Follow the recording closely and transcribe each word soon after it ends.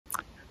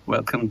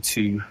Welcome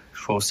to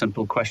 4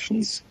 Simple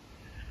Questions,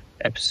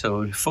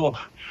 Episode 4,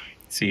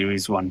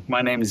 Series 1.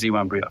 My name is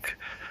Iwan Briok,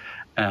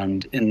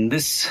 and in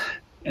this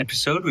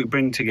episode we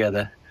bring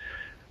together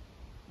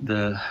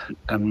the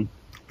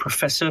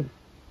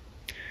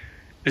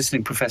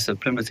visiting professor of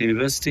Plymouth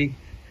University,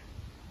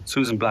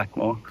 Susan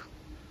Blackmore,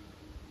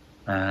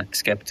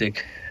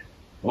 skeptic,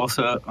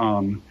 author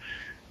on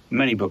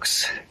many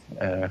books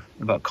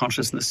about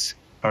consciousness,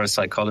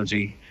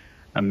 parapsychology,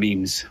 and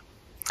memes,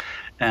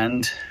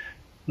 and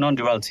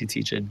non-duality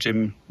teacher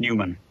Jim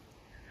Newman.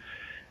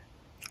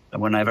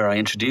 And whenever I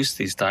introduce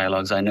these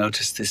dialogues, I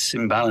notice this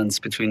imbalance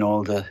between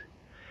all the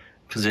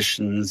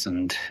positions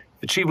and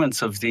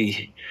achievements of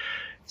the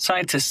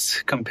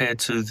scientists compared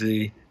to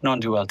the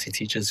non-duality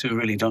teachers who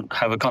really don't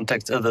have a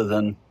context other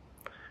than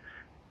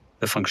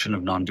the function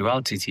of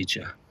non-duality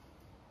teacher.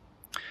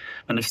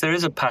 And if there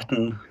is a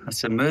pattern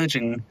that's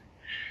emerging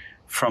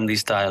from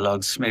these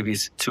dialogues, maybe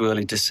it's too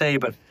early to say,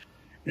 but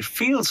it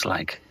feels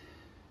like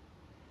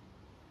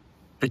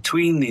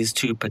between these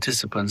two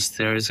participants,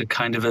 there is a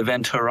kind of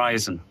event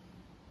horizon.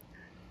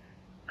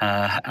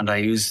 And I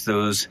use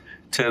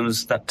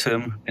that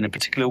term in a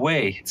particular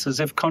way. It's as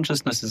if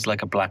consciousness is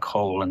like a black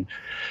hole, and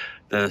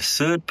the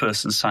third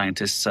person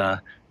scientists are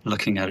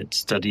looking at it,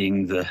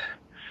 studying the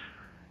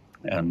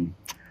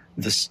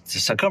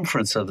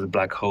circumference of the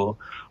black hole,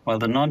 while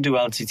the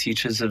non-duality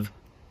teachers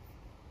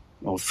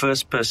or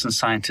first person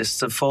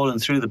scientists have fallen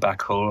through the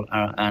black hole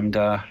and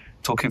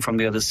talking from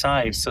the other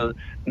side. So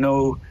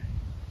no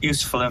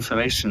useful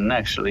information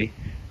actually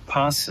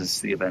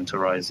passes the event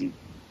horizon,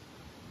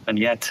 and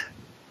yet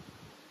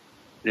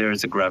there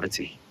is a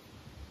gravity.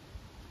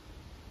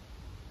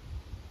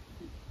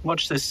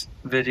 Watch this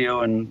video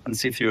and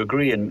see if you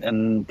agree,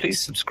 and please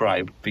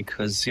subscribe,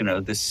 because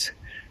this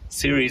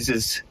series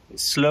is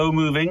slow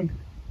moving,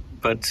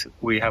 but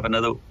we have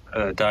another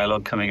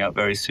dialogue coming out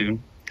very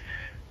soon,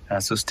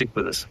 so stick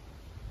with us.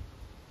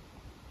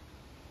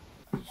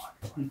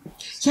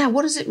 Yeah,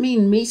 what does it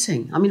mean,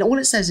 meeting? I mean, all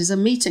it says is a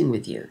meeting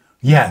with you.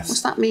 Yes.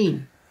 What's that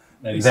mean?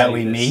 That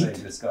we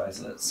meet?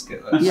 Guys, let's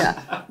get that.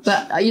 Yeah,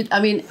 but I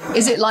mean,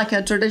 is it like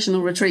a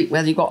traditional retreat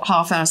where you've got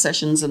half-hour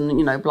sessions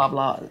and blah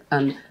blah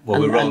and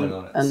we're rolling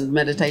on it, and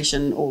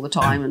meditation all the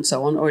time and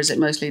so on, or is it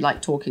mostly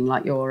like talking,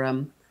 like your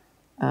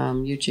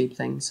YouTube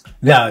things?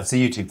 No, it's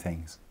the YouTube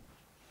things.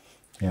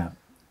 Yeah.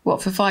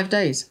 What, for 5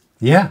 days?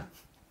 Yeah.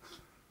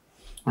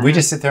 We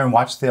just sit there and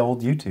watch the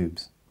old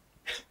YouTubes.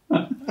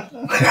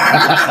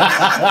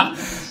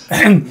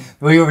 And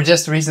we were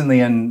just recently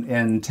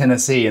in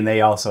Tennessee, and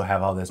they also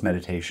have all this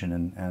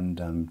meditation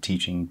and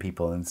teaching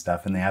people and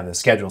stuff, and they have a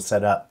schedule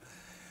set up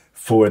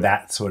for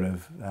that sort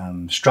of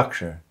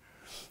structure.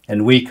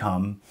 And we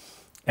come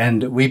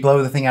and we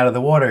blow the thing out of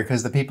the water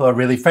because the people are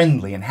really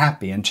friendly and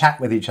happy and chat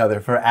with each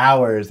other for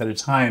hours at a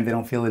time. They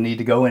don't feel the need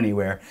to go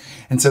anywhere.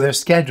 And so their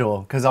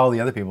schedule, because all the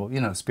other people,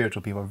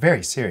 spiritual people, are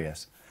very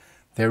serious.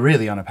 They're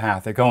really on a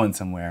path. They're going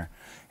somewhere.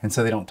 And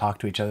so they don't talk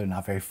to each other,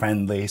 not very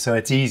friendly. So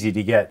it's easy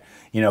to get,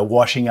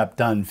 washing up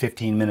done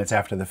 15 minutes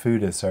after the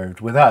food is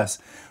served. With us,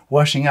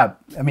 washing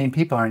up, I mean,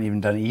 people aren't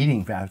even done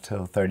eating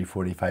until 30,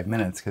 45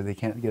 minutes because they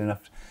can't get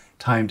enough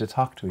time to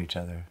talk to each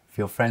other,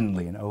 feel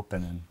friendly and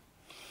open. And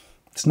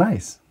it's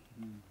nice.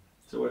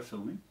 So we're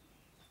filming.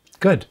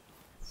 Good.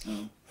 So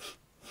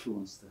who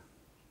wants to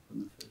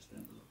open the first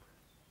envelope?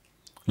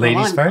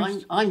 Ladies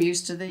first? I'm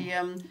used to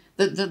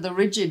the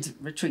rigid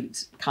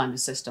retreat kind of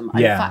system.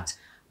 Yeah. In fact,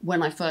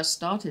 when I first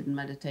started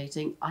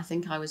meditating, I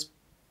think I was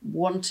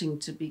wanting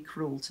to be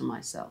cruel to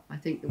myself. I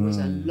think there was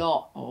a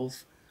lot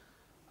of,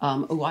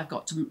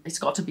 it's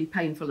got to be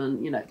painful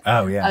and,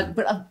 Oh, yeah.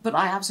 But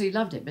I absolutely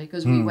loved it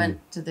because we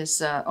went to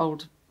this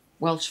old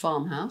Welsh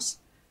farmhouse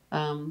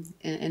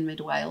in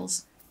mid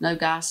Wales. No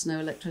gas,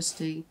 no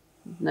electricity,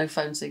 no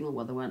phone signal.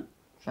 Well, there weren't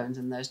phones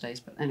in those days,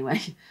 but anyway.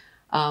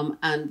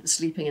 And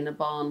sleeping in a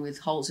barn with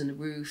holes in the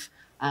roof,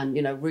 and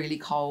really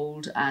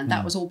cold, and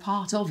that was all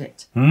part of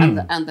it,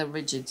 and the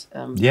rigid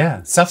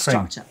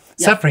suffering. structure.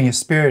 Yeah. Suffering is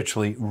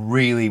spiritually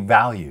really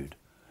valued.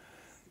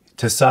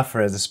 To suffer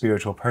as a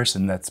spiritual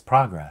person, that's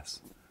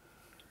progress.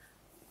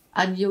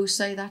 And you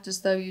say that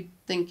as though you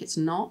think it's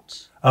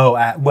not? Oh,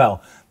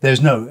 well,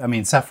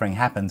 suffering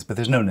happens, but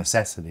there's no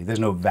necessity. There's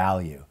no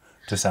value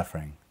to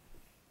suffering.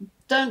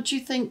 Don't you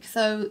think,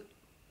 though,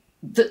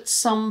 that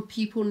some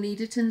people need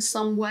it in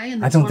some way?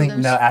 And I don't think,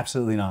 no,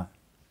 absolutely not.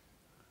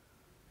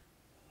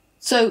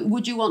 So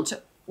would you want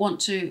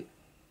to you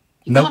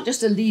Nope. can't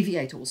just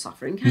alleviate all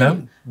suffering, can No,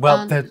 you?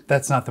 well,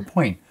 that's not the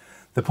point.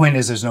 The point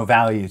is there's no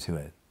value to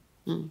it.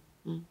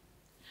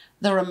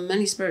 There are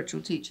many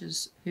spiritual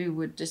teachers who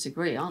would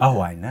disagree, aren't Oh,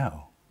 there? I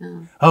know. Yeah.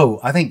 Oh,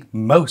 I think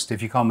most,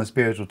 if you call them a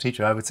spiritual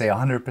teacher, I would say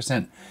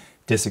 100%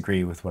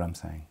 disagree with what I'm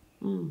saying.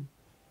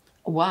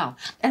 Wow.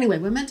 Anyway,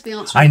 we're meant to be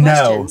answering I know.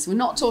 questions. We're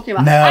not talking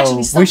about No,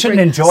 actually suffering. we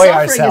shouldn't enjoy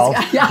ourselves.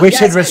 We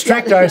should Yes.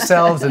 restrict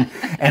ourselves and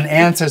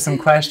answer some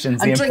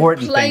questions, And the drink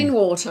important plain thing.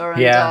 water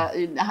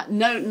and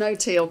no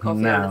tea or coffee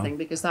No. or anything,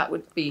 because that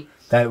would be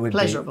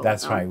pleasurable.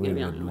 That's right, we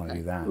Yeah, wouldn't want to okay.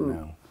 do that,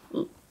 no.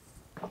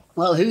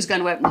 Well, who's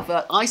going to open the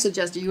first? I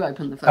suggest you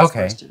open the first Okay.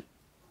 question.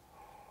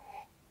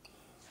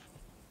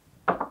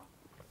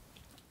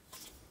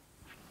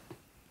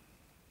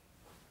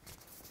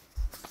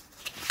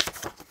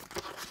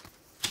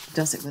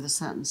 does it with a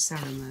certain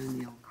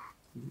ceremonial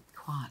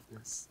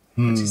quietness.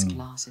 Puts his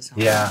glasses on.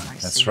 Yeah,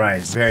 that's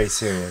right. Very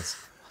serious.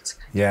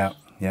 Yeah,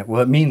 yeah.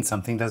 Well, it means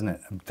something, doesn't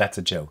it? That's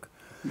a joke.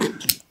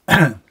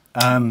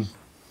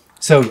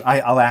 So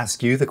I'll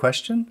ask you the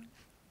question.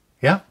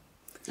 Yeah?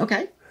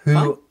 Okay.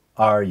 Who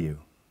are you?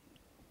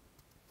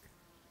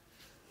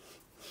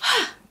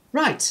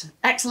 Right.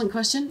 Excellent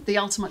question. The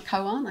ultimate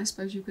koan, I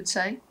suppose you could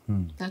say.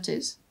 That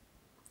is.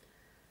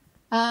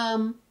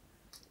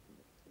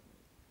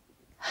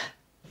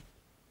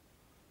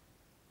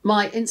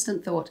 My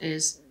instant thought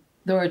is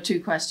there are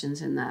two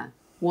questions in there.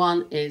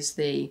 One is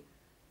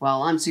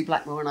well, I'm Sue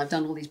Blackmore and I've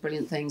done all these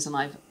brilliant things and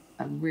I've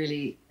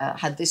really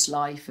had this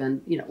life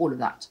and, you know, all of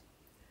that.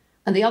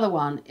 And the other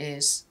one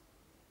is,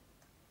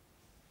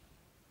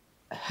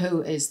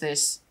 who is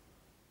this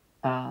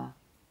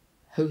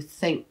who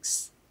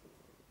thinks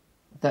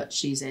that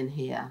she's in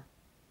here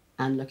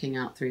and looking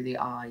out through the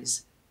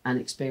eyes and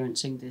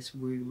experiencing this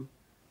room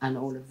and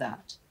all of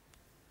that?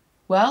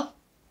 Well,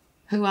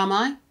 who am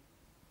I?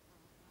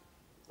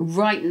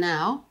 Right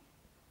now,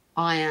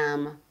 I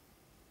am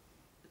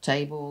a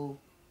table,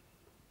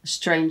 a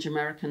strange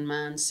American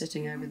man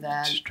sitting over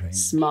there,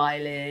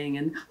 smiling,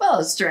 and,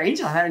 well, strange,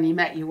 I only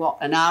met you, what,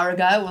 an hour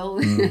ago? Well,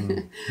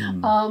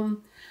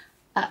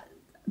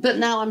 but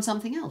now I'm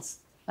something else.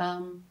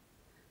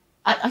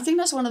 I think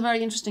that's one of the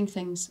very interesting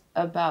things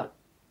about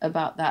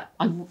that.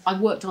 I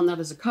worked on that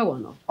as a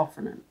koan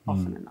often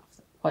enough.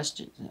 The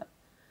question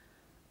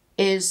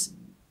is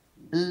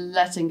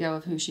letting go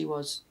of who she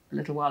was a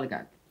little while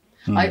ago.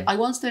 I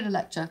once did a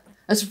lecture.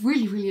 It's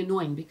really, really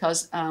annoying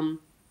because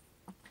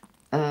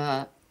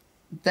the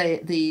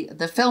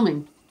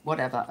filming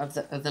whatever of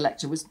the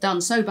lecture was done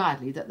so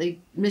badly that they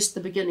missed the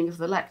beginning of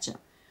the lecture.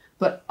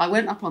 But I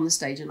went up on the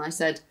stage and I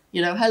said,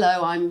 you know,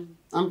 hello, I'm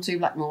Sue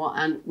Blackmore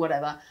and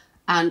whatever,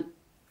 and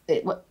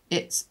it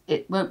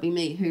won't be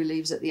me who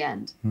leaves at the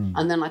end.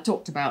 And then I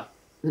talked about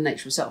the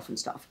nature of self and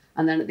stuff.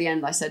 And then at the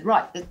end I said,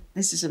 right,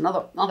 this is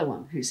another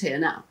one who's here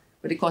now.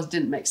 But of course, it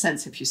didn't make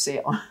sense if you see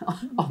it on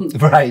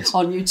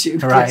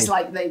YouTube. Right. It's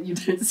like you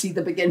don't see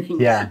the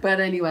beginning. Yeah. But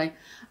anyway,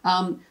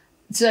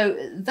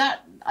 so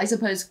that, I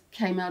suppose,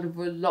 came out of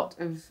a lot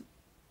of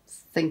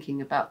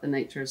thinking about the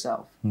nature of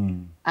self.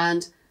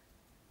 And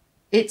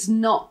it's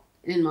not,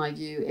 in my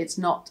view, it's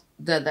not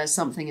that there's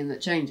something in that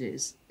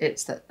changes.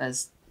 It's that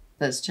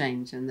there's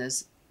change, and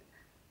there's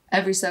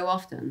every so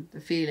often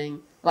the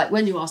feeling, like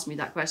when you ask me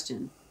that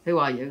question, who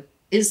are you?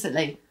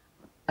 Instantly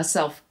a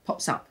self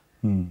pops up.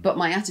 But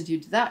my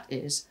attitude to that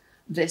is,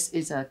 this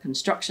is a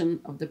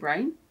construction of the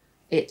brain.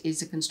 It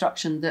is a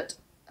construction that,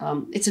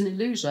 it's an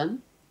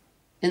illusion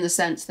in the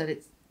sense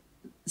that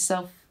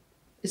self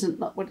isn't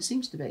not what it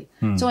seems to be.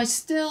 So I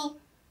still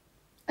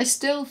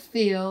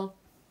feel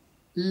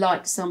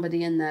like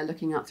somebody in there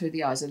looking out through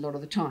the eyes a lot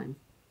of the time.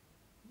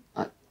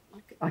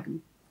 I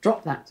can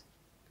drop that,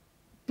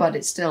 but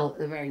it's still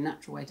a very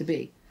natural way to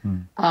be.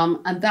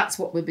 And that's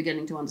what we're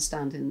beginning to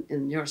understand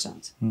in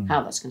neuroscience,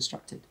 how that's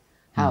constructed.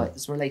 How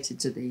it's related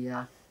to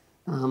the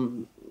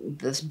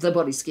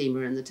body schema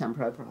in the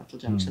temporoparietal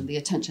junction, the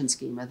attention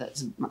schema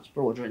that's much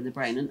broader in the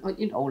brain, and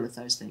all of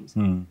those things.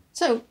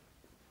 So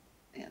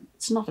yeah,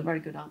 it's not a very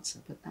good answer,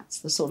 but that's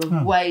the sort of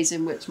ways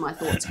in which my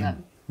thoughts go.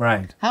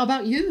 Right. How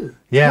about you?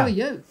 Yeah. Who are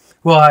you?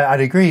 Well, I'd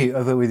agree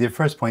with your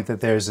first point that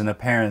there's an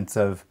appearance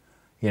of,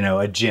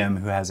 a Jim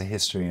who has a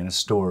history and a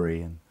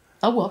story. And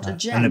a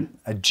gem?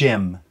 A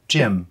Jim.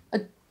 Jim.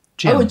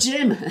 Jim. Oh, a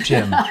Jim.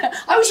 Jim.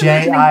 I was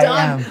imagining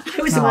diamonds.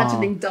 I was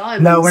imagining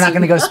diamonds. No, we're not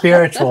going to go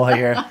spiritual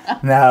here.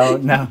 No,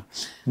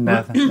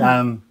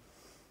 nothing.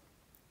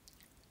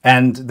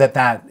 And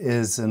that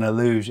is an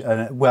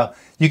illusion. Well,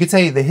 you could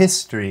say the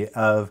history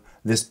of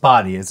this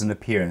body is an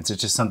appearance.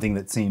 It's just something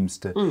that seems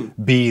to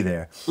be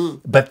there.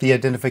 But the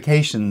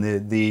identification,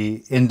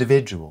 the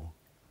individual,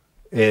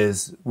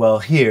 is, well,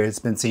 here it's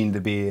been seen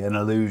to be an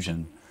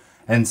illusion.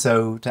 And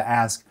so to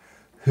ask,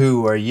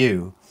 who are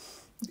you?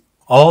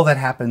 All that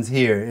happens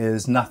here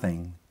is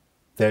nothing.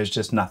 There's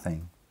just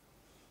nothing.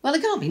 Well,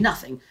 there can't be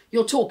nothing.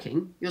 You're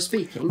talking, you're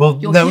speaking, well,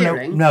 you're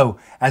hearing. No.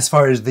 As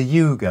far as the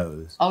you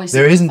goes,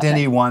 there isn't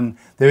anyone.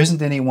 There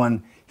isn't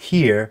anyone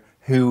here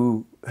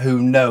who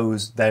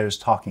knows there's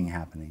talking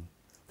happening.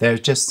 There's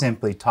just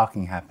simply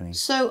talking happening.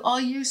 So,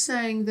 are you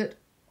saying that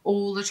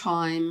all the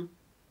time,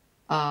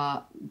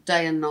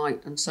 day and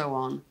night, and so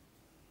on,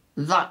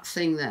 that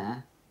thing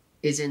there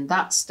is in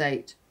that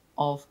state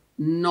of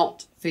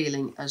not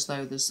feeling as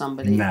though there's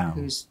somebody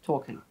who's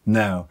talking?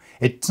 No,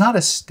 it's not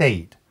a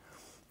state.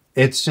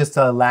 It's just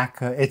a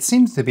lack of, it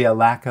seems to be a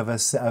lack of a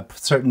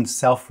certain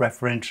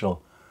self-referential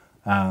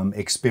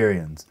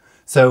experience.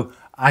 So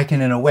I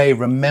can, in a way,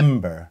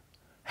 remember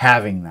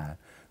having that.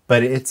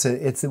 But it's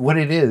what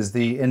it is,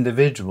 the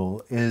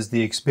individual is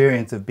the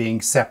experience of being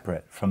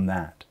separate from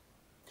that.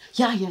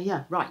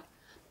 Yeah, right.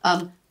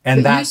 And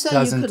but that you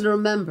say you couldn't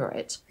remember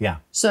it. Yeah.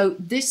 So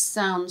this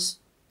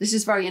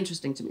is very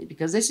interesting to me,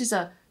 because it's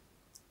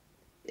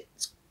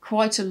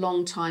quite a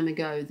long time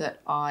ago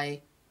that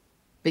I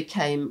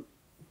became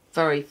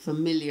very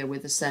familiar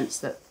with the sense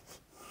that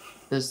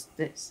there's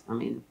this. I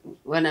mean,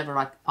 whenever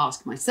I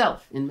ask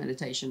myself in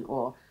meditation,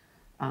 or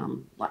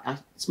like I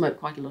smoke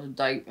quite a lot of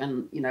dope,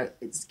 and you know,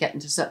 it's getting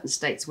to certain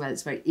states where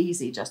it's very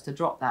easy just to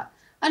drop that,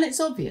 and it's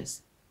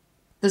obvious.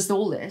 There's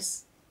all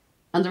this,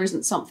 and there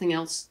isn't something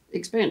else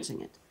experiencing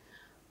it.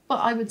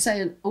 But I would say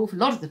an awful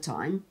lot of the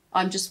time,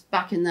 I'm just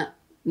back in that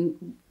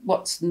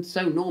what's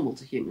so normal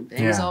to human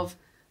beings of,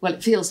 well,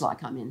 it feels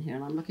like I'm in here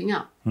and I'm looking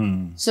up.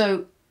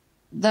 So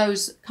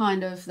those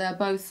kind of, they're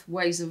both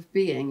ways of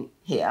being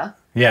here.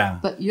 Yeah.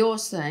 But you're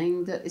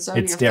saying that it's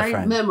only a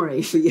faint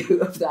memory for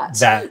you of that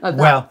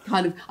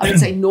kind of, I would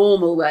say,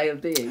 normal way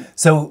of being.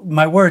 So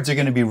my words are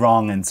going to be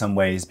wrong in some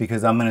ways,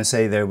 because I'm going to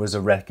say there was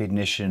a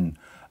recognition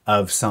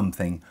of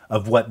something,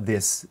 of what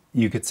this,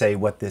 you could say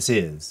what this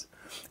is.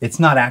 It's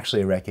not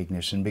actually a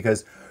recognition,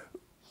 because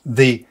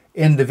the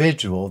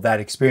individual, that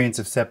experience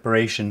of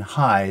separation,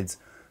 hides,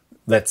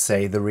 let's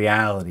say, the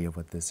reality of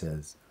what this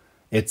is.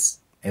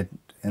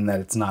 In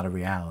that it's not a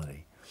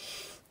reality.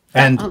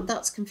 And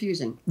that's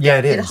confusing. Yeah,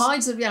 it is. It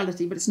hides the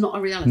reality, but it's not a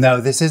reality. No,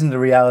 this isn't a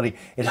reality.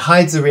 It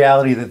hides the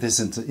reality that this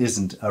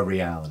isn't a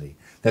reality,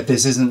 that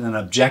this isn't an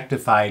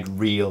objectified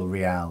real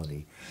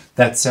reality.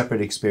 That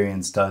separate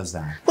experience does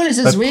that. Well, it's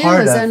as real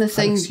as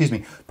anything. Excuse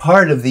me.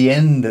 Part of the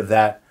end of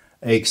that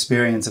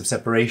experience of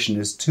separation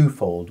is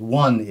twofold.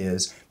 One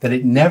is that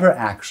it never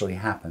actually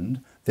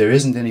happened. There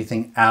isn't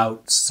anything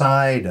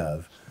outside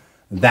of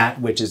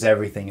that which is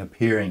everything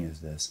appearing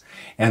as this.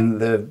 And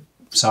the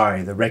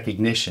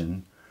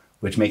recognition,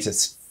 which makes it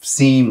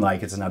seem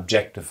like it's an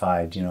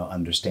objectified,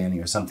 understanding,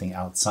 or something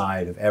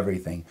outside of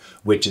everything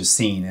which is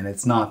seen, and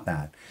it's not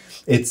that.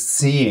 It's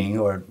seeing,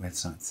 or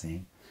it's not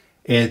seeing.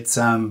 It's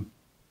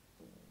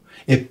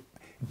it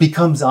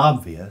becomes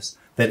obvious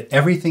that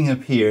everything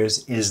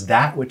appears is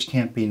that which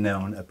can't be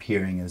known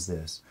appearing as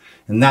this.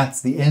 And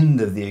that's the end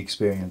of the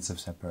experience of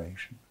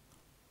separation.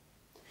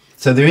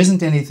 So there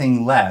isn't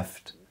anything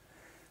left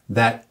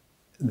that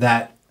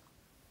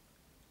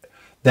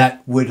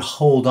would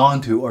hold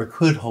on to, or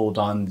could hold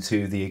on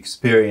to, the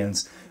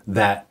experience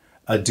that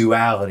a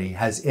duality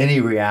has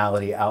any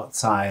reality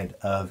outside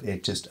of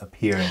it just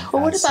appearing.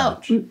 Well, what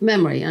about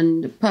memory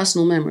and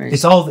personal memories?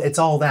 It's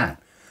all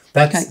that.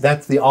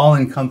 That's the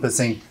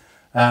all-encompassing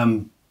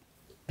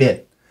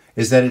bit,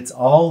 is that it's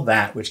all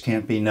that which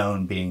can't be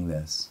known being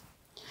this.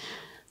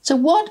 So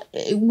what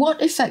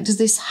effect does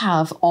this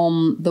have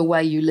on the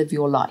way you live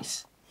your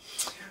life?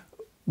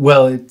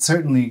 Well, it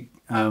certainly,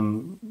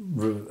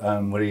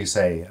 what do you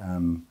say,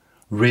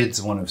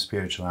 rids one of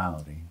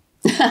spirituality.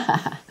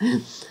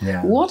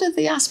 Yeah. What are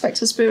the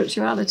aspects of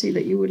spirituality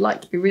that you would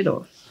like to be rid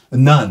of?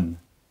 None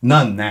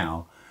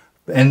now.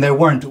 And there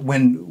weren't,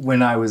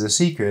 when I was a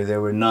seeker, there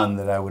were none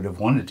that I would have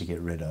wanted to get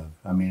rid of.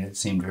 I mean, it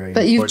seemed very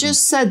important. But you've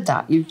just said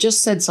that. You've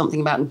just said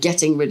something about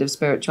getting rid of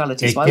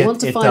spirituality. So I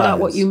want to find out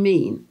what you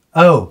mean.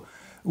 Oh,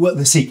 well,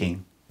 the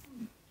seeking.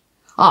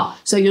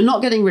 So you're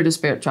not getting rid of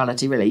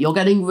spirituality, really. You're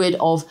getting rid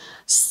of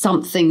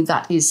something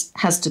that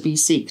has to be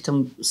seeked.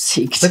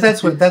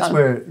 But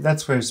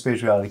that's where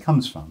spirituality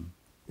comes from,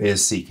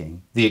 is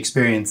seeking. The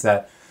experience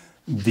that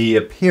the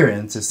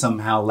appearance is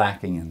somehow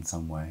lacking in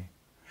some way.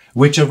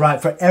 Which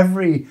arrive for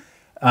every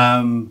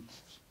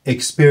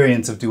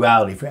experience of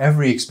duality, for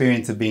every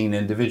experience of being an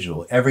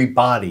individual, every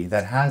body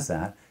that has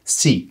that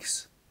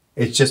seeks.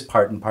 It's just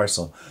part and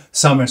parcel.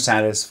 Some are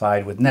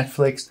satisfied with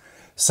Netflix,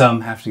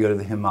 some have to go to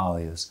the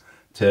Himalayas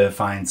to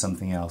find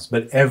something else.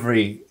 But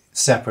every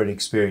separate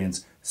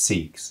experience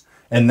seeks.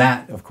 And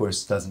that, of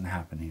course, doesn't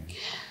happen here.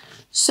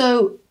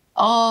 So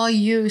are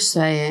you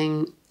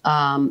saying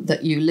that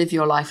you live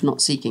your life not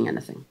seeking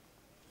anything?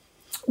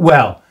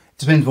 Well,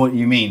 depends what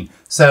you mean.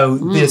 So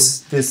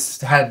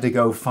this had to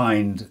go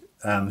find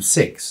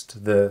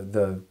Sixt,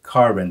 the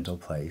car rental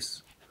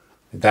place.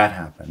 That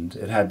happened.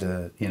 It had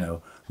to,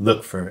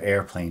 look for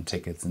airplane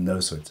tickets and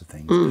those sorts of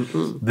things.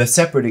 Mm-hmm. The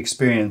separate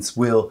experience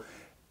will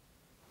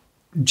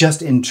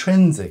just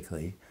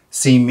intrinsically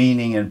see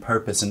meaning and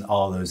purpose in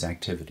all those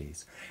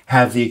activities.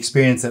 Have the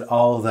experience that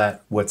all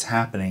that what's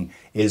happening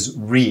is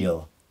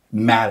real.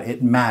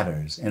 It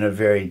matters in a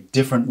very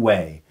different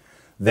way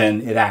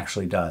than it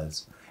actually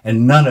does.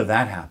 And none of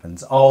that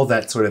happens. All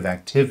that sort of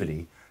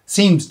activity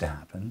seems to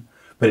happen,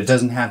 but it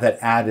doesn't have that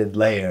added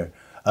layer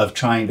of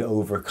trying to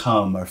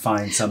overcome or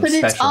find some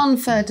special... But it's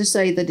unfair to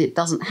say that it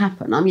doesn't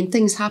happen. I mean,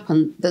 things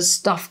happen. There's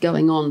stuff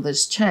going on.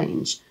 There's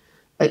change.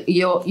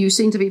 You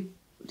seem to be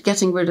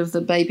getting rid of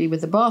the baby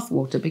with the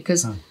bathwater,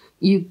 because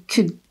you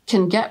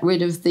can get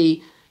rid of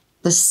the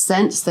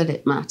sense that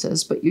it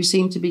matters, but you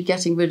seem to be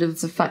getting rid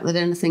of the fact that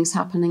anything's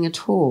happening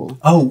at all.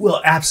 Oh,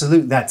 well,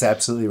 absolutely. That's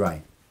absolutely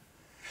right.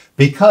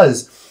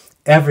 Because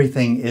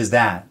everything is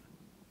that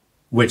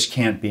which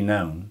can't be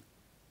known.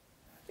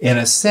 In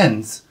a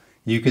sense,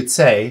 you could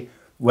say,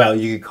 well,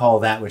 you could call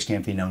that which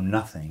can't be known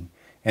nothing.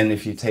 And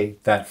if you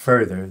take that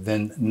further,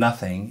 then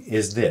nothing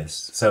is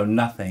this. So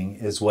nothing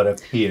is what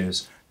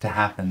appears to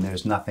happen.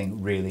 There's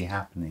nothing really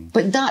happening.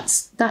 But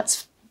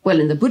that's well,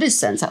 in the Buddhist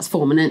sense, that's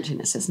form and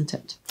emptiness, isn't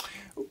it?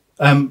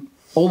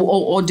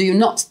 Or do you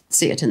not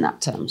see it in that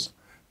terms?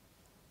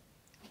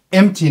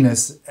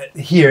 emptiness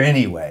here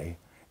anyway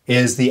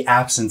is the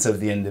absence of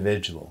the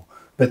individual.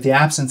 But the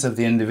absence of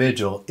the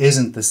individual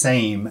isn't the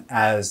same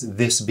as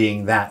this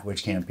being that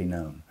which can't be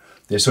known.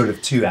 There's sort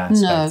of two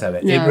aspects of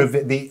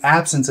it. The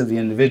absence of the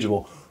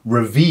individual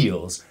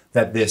reveals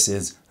that this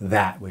is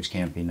that which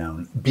can't be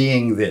known,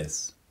 being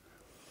this.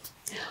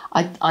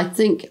 I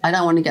think, I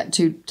don't want to get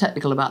too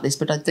technical about this,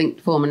 but I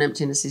think form and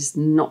emptiness is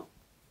not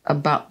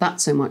about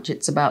that so much.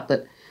 It's about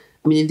that,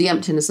 I mean, the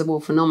emptiness of all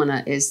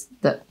phenomena is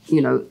that,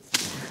 you know,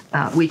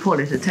 we call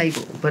it a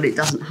table, but it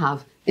doesn't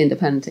have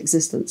independent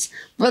existence.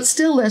 But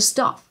still there's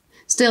stuff.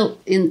 Still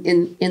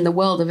in the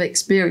world of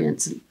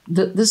experience,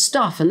 there's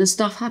stuff and there's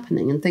stuff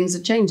happening and things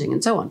are changing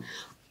and so on.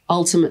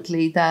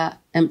 Ultimately, they're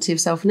empty of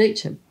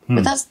self-nature.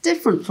 But that's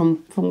different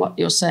from what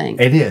you're saying.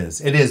 It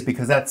is,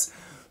 because that's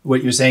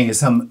what you're saying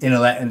is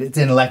it's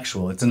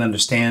intellectual. It's an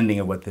understanding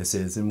of what this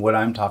is. And what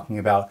I'm talking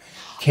about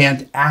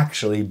can't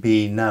actually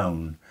be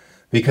known.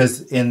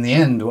 Because in the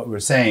end,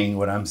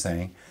 what I'm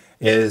saying,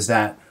 is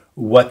that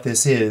what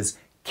this is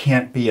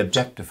can't be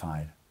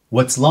objectified.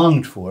 What's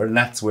longed for, and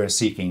that's where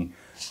seeking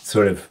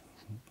sort of,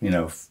 you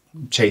know,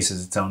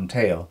 chases its own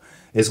tail,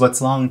 is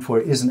what's longed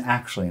for isn't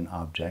actually an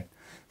object.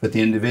 But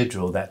the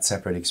individual, that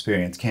separate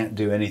experience, can't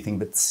do anything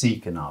but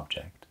seek an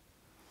object.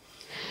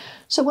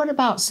 So what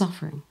about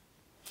suffering?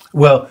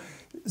 Well,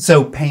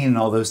 so pain and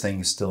all those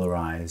things still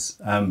arise.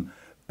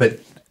 But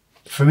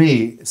for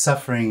me,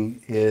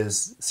 suffering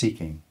is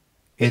seeking.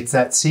 It's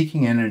that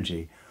seeking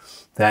energy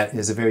that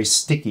is a very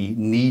sticky,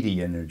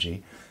 needy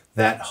energy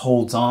that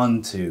holds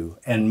on to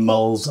and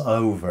mulls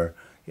over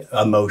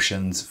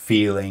emotions,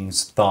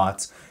 feelings,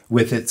 thoughts,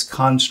 with its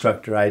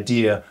construct or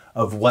idea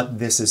of what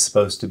this is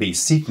supposed to be.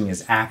 Seeking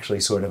is actually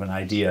sort of an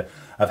idea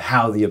of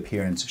how the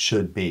appearance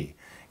should be.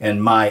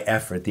 And my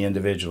effort, the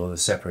individual, the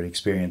separate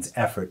experience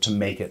effort to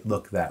make it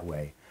look that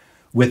way.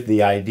 With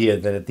the idea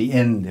that at the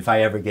end, if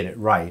I ever get it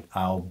right,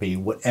 I'll be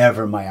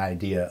whatever my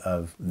idea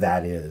of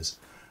that is,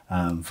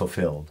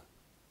 fulfilled.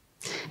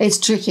 It's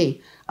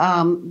tricky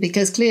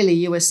because clearly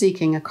you were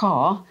seeking a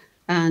car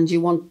and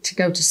you want to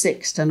go to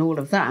Sixt and all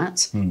of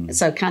that.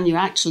 So can you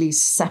actually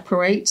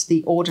separate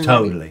the ordinary?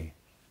 Totally.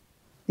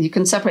 You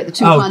can separate the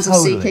two kinds of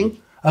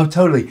seeking? Oh,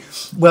 totally.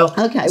 Well,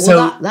 okay. So,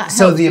 well, that helps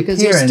so the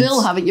because appearance...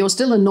 you're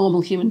still a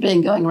normal human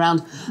being going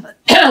around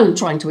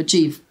trying to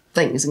achieve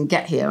things and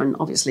get here, and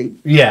obviously...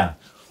 Yeah.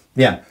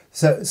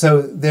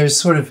 So there's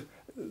sort of,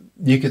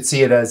 you could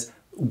see it as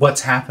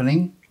what's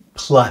happening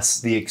plus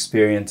the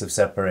experience of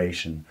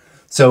separation.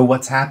 So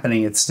what's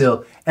happening, it's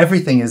still,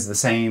 everything is the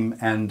same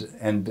and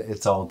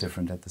it's all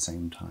different at the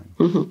same time.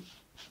 Mm-hmm.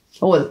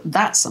 Oh, well,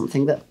 that's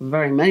something that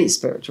very many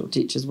spiritual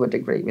teachers would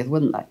agree with,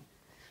 wouldn't they?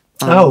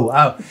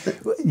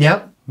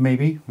 Yeah,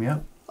 maybe, yeah.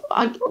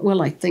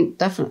 I think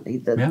definitely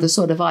that the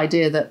sort of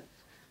idea that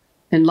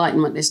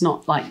enlightenment is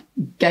not like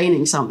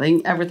gaining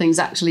something, everything's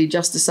actually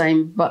just the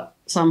same, but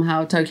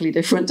somehow totally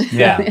different.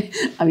 Yeah.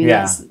 I mean,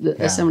 that's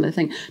a similar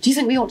thing. Do you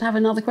think we ought to have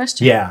another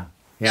question? Yeah.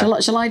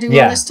 Shall I do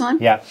one this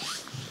time? Yeah.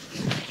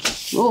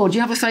 Oh, do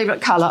you have a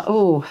favourite colour?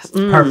 Oh,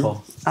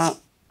 purple.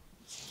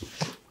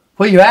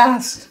 Well, you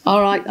asked.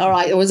 All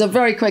right. It was a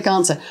very quick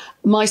answer.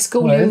 My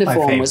school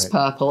uniform was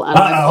purple, and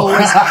I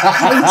always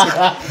hated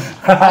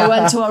it. I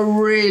went to a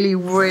really,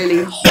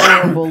 really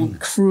horrible,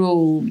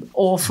 cruel,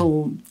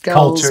 awful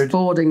girls'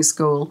 boarding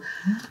school.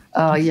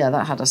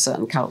 That had a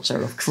certain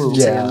culture of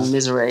cruelty and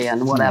misery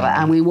and whatever.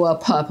 And we wore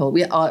purple.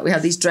 We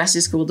had these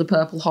dresses called the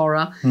Purple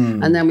Horror,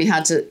 and then we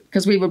had to,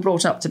 because we were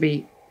brought up to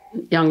be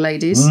young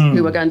ladies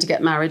who were going to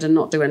get married and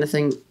not do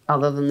anything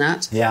other than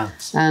that. Yeah.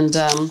 And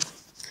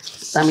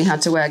then we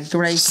had to wear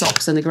grey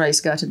socks and a grey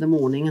skirt in the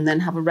morning and then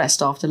have a rest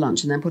after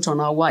lunch and then put on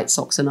our white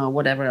socks and our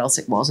whatever else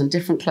it was and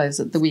different clothes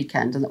at the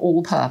weekend and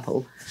all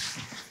purple.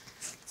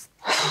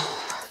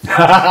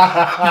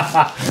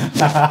 I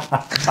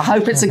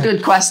hope it's a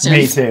good question.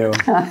 Me too.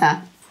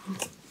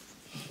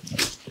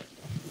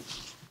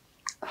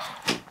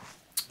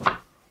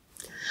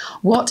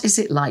 What is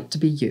it like to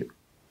be you?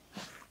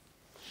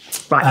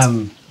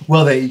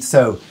 Right.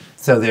 So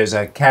there's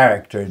a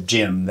character,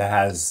 Jim, that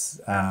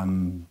has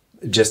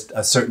just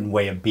a certain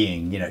way of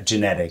being,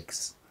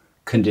 genetics,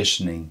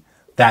 conditioning.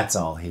 That's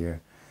all here.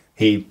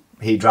 He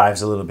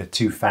drives a little bit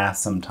too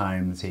fast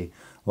sometimes. He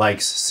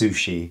likes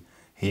sushi.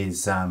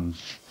 He's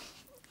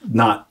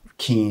not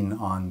keen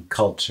on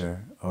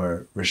culture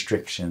or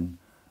restriction.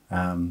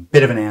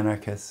 Bit of an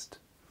anarchist.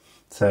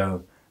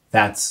 So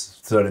that's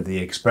sort of the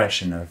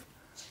expression of.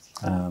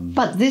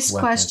 But this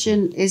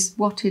question is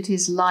what it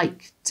is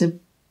like to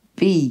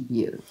be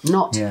you,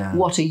 not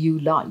what are you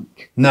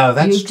like. No,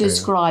 that's You've true.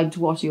 described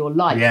what you're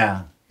like.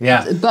 Yeah.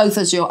 Both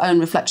as your own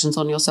reflections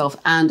on yourself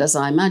and as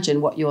I imagine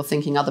what you're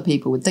thinking other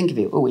people would think of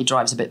you. Oh, he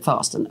drives a bit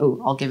fast and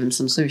I'll give him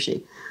some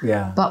sushi.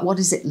 Yeah. But what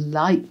is it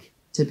like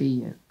to be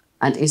you?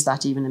 And is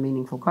that even a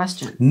meaningful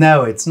question?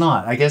 No, it's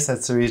not. I guess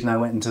that's the reason I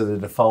went into the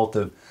default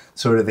of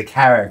sort of the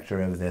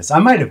character of this. I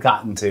might have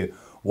gotten to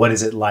what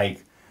is it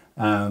like.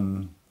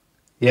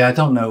 I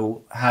don't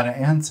know how to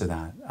answer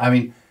that. I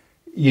mean,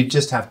 you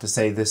just have to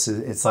say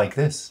it's like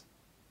this.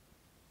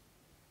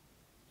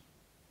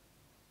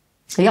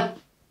 Yep.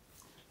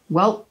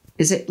 Well,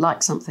 is it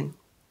like something?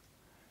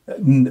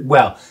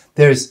 Well,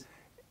 there's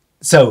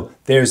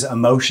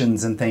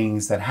emotions and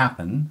things that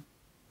happen.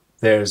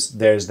 There's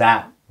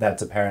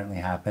that's apparently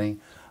happening.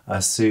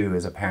 A Sue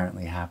is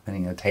apparently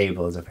happening. A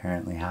table is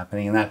apparently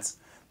happening, and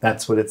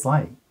that's what it's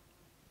like.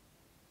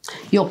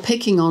 You're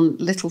picking on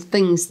little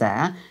things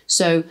there.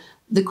 So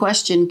the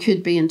question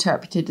could be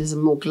interpreted as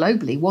more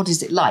globally. What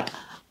is it like?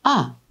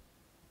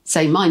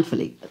 Say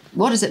mindfully.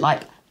 What is it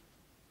like?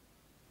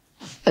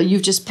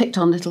 You've just picked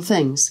on little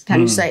things.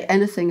 Can you say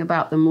anything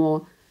about the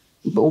more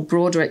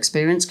broader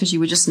experience? Because you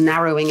were just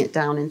narrowing it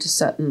down into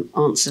certain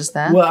answers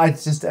there. Well,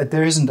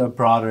 there isn't a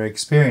broader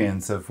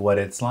experience of what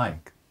it's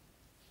like.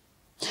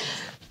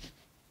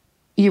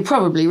 You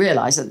probably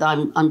realise that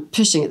I'm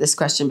pushing at this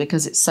question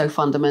because it's so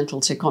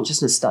fundamental to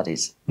consciousness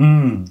studies.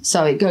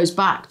 So it goes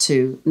back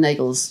to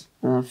Nagel's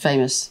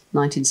famous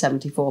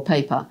 1974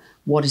 paper,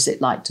 What Is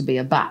It Like to Be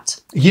a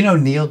Bat? You know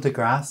Neil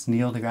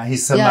deGrasse?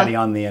 He's somebody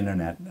on the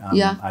internet.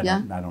 I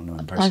don't know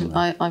him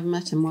personally. I've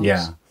met him once.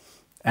 Yeah.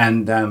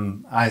 And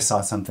I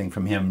saw something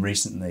from him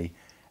recently,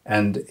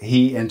 and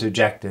he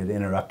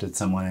interrupted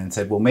someone and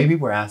said, well, maybe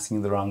we're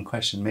asking the wrong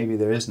question. Maybe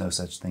there is no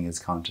such thing as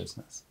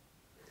consciousness.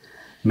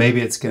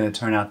 Maybe it's going to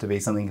turn out to be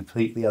something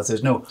completely else.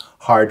 There's no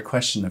hard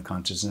question of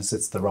consciousness.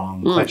 It's the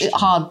wrong question.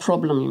 Hard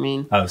problem, you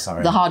mean? Oh,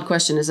 sorry. The hard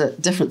question is a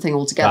different thing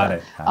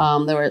altogether.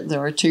 Got it.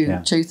 There are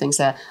two things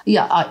there.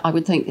 Yeah, I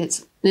would think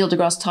it's Neil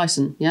deGrasse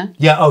Tyson, yeah?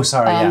 Yeah, oh,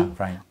 sorry,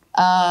 right.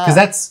 Because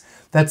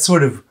that's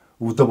sort of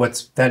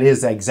that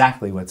is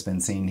exactly what's been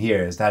seen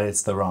here, is that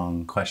it's the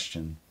wrong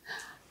question.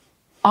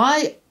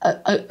 I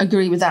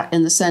agree with that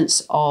in the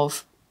sense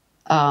of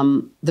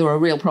there are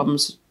real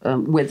problems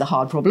with the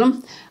hard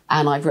problem,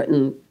 and I've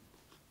written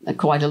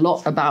quite a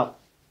lot about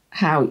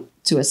how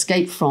to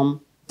escape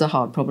from the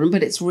hard problem,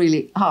 but it's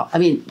really hard. I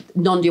mean,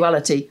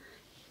 non-duality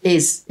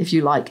is, if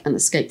you like, an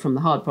escape from the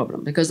hard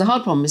problem, because the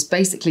hard problem is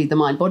basically the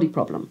mind-body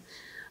problem.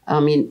 I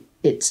mean,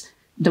 it's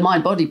the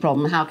mind-body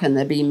problem. How can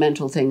there be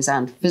mental things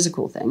and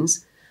physical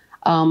things?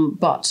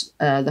 But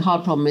the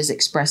hard problem is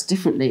expressed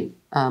differently.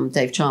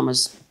 Dave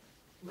Chalmers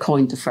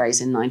coined the phrase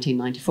in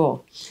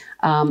 1994.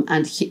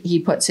 And he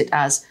puts it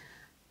as,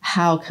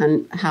 how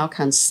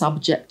can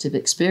subjective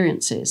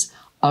experiences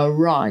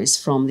arise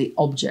from the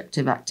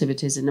objective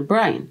activities in the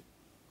brain?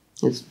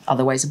 There's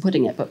other ways of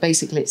putting it, but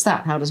basically it's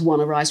that. How does one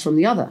arise from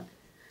the other?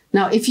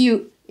 Now, if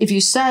you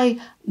say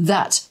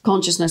that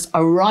consciousness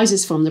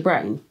arises from the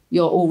brain,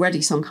 you're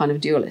already some kind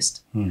of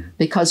dualist,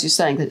 because you're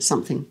saying that it's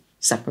something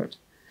separate.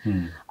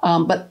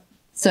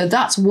 So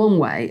that's one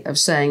way of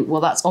saying,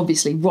 well, that's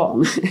obviously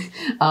wrong.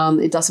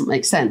 It doesn't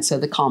make sense, so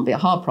there can't be a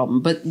hard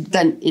problem. But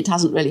then it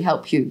hasn't really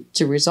helped you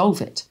to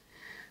resolve it.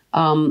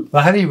 Well,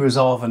 how do you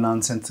resolve a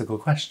nonsensical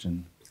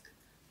question?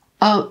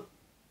 Well,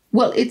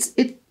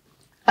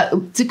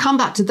 to come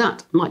back to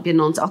that might be a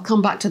nonsense. I'll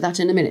come back to that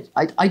in a minute.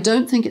 I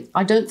don't think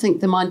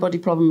the mind-body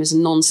problem is a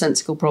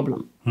nonsensical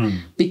problem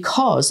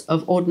because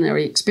of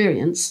ordinary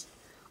experience.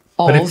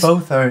 But if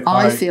both are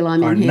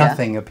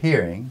nothing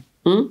appearing.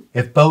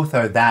 If both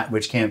are that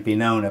which can't be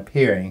known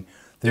appearing,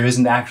 there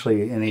isn't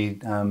actually any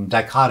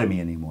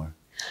dichotomy anymore.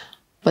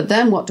 But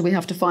then what do we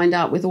have to find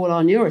out with all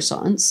our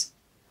neuroscience?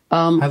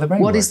 How the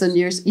brain what works. is the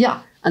neuroscience?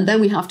 Yeah, and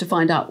then we have to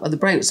find out what the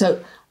brain...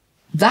 So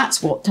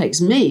that's what takes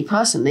me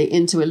personally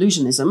into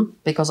illusionism,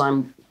 because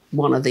I'm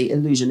one of the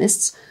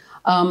illusionists,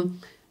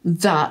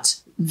 that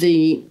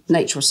the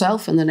nature of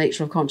self and the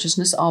nature of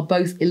consciousness are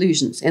both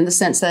illusions, in the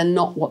sense they're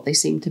not what they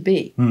seem to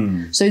be.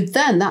 So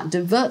then that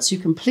diverts you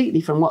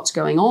completely from what's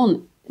going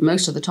on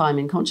most of the time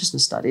in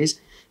consciousness studies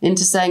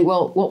into saying,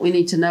 well, what we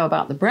need to know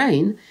about the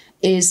brain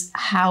is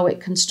how it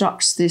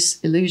constructs this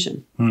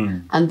illusion.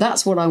 And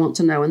that's what I want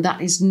to know. And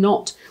that is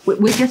not...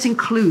 We're getting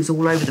clues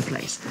all over the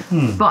place.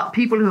 But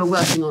people who are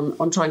working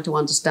on trying to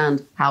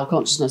understand how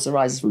consciousness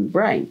arises from the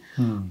brain,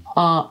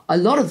 a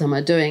lot of them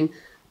are doing...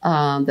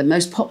 the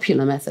most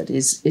popular method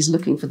is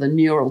looking for the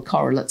neural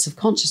correlates of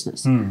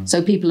consciousness.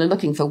 So people are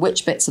looking for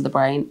which bits of the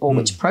brain or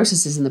which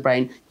processes in the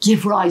brain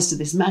give rise to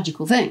this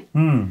magical thing,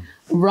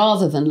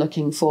 rather than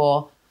looking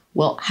for,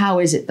 well, how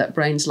is it that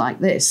brains like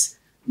this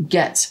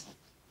get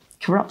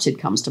corrupted,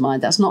 comes to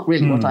mind. That's not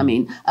really what I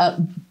mean,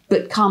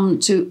 but come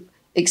to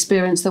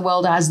experience the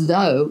world as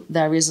though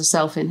there is a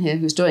self in here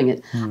who's doing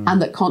it,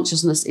 and that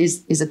consciousness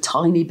is a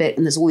tiny bit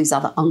and there's all these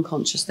other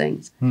unconscious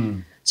things.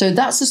 So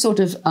that's the sort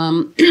of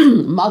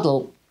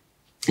muddle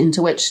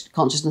into which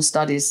consciousness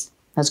studies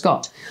has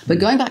got. But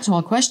going back to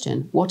our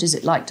question, what is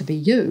it like to be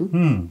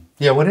you?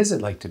 Yeah, what is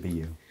it like to be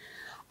you?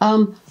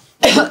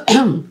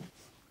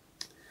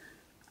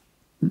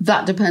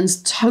 That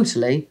depends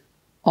totally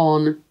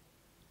on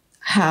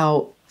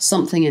how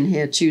something in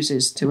here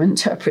chooses to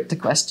interpret the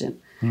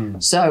question.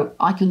 So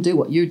I can do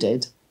what you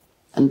did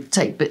and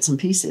take bits and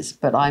pieces,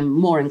 but I'm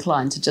more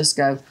inclined to just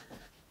go,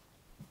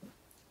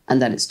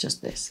 and then it's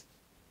just this.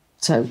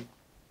 So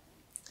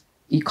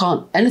you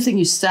can't, anything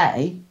you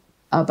say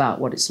about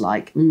what it's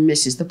like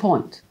misses the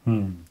point,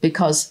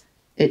 because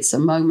it's a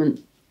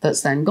moment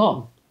that's then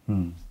gone.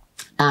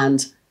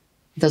 And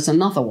there's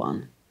another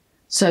one.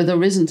 So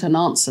there isn't an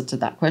answer to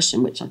that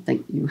question, which I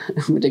think you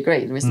would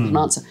agree, there isn't an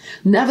answer.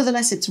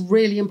 Nevertheless, it's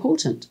really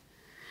important.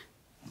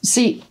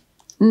 See,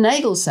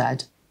 Nagel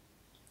said,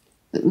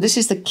 this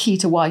is the key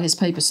to why his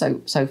paper's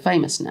so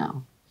famous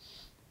now.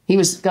 He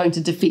was going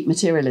to defeat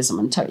materialism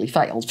and totally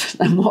failed.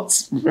 And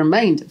what's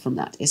remained from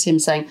that is him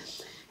saying,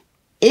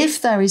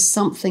 if there is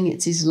something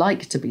it is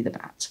like to be the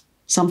bat,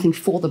 something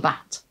for the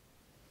bat,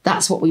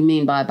 that's what we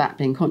mean by a bat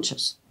being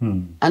conscious.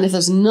 And if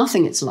there's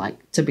nothing it's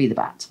like to be the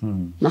bat,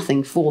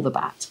 nothing for the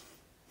bat,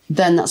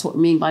 then that's what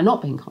we mean by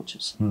not being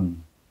conscious.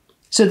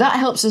 So that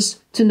helps us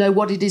to know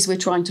what it is we're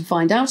trying to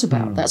find out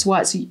about. That's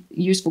why it's a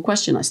useful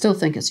question. I still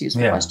think it's a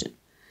useful question.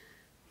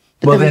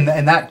 But well, then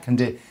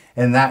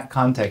in that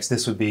context,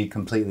 this would be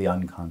completely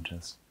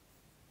unconscious.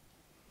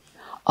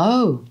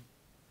 Oh,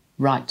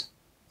 right.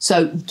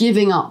 So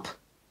giving up.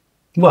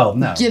 Well,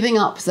 no. Giving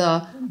up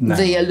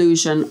the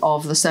illusion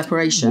of the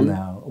separation.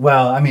 No.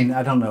 Well, I mean,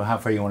 I don't know how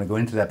far you want to go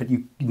into that, but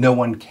no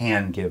one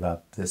can give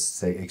up this,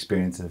 say,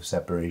 experience of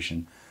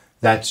separation.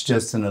 That's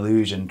just an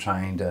illusion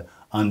trying to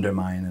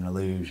undermine an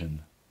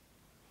illusion.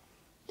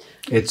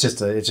 It's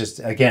just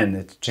again,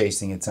 it's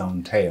chasing its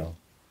own tail.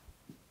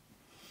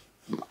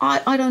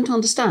 I don't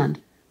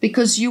understand,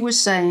 because you were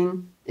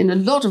saying, in a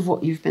lot of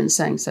what you've been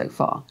saying so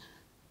far,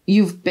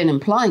 you've been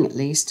implying at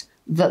least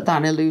that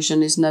that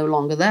illusion is no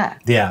longer there.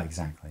 Yeah,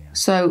 exactly. Yeah.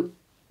 So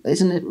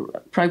isn't it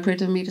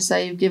appropriate of me to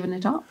say you've given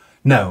it up?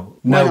 No,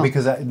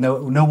 because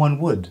no one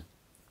would.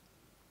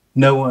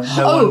 No one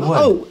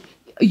would.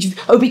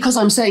 Because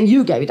I'm saying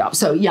you gave it up.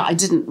 So yeah, I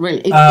didn't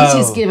really. It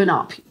is given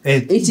up.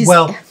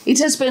 It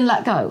has been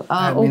let go.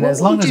 I mean,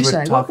 as long as we're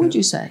talking, what would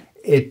you say?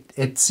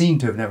 It seemed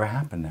to have never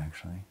happened,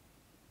 actually.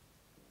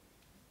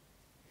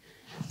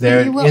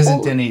 There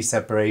isn't any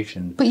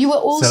separation. But you were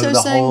also saying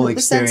the whole that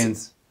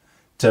experience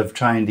of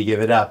trying to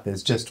give it up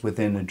is just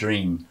within a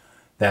dream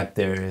that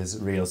there is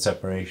real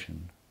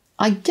separation.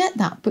 I get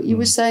that, but you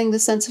were saying the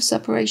sense of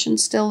separation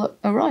still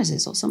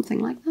arises or something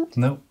like that?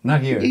 No,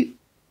 not here.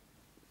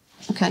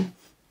 Okay.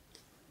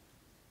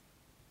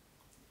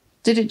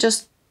 Did it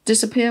just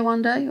disappear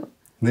one day?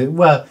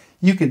 Well,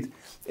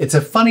 it's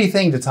a funny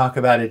thing to talk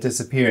about it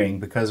disappearing,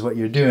 because what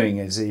you're doing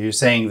is that you're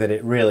saying that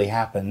it really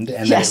happened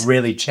and that it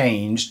really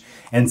changed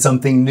and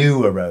something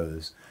new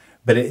arose.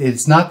 But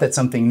it's not that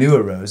something new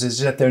arose, it's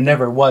that there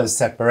never was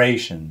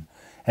separation.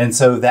 And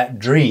so that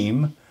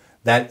dream,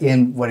 that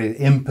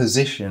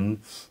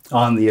imposition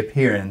on the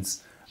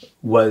appearance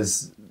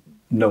was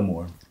no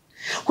more.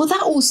 Well,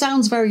 that all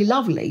sounds very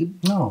lovely,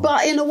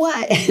 but in a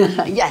way,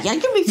 yeah,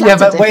 you can be flattered. Yeah,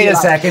 but wait a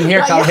second.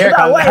 Here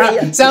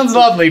comes. Sounds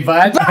lovely,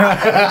 but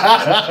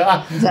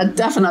there's a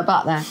definite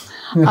but there.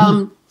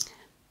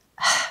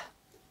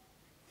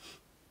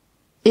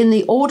 In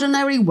the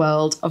ordinary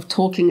world of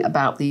talking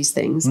about these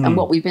things, and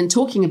what we've been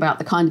talking about,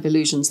 the kind of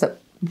illusions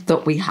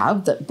that we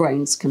have, that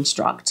brains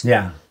construct.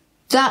 Yeah.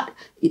 That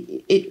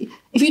if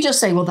you just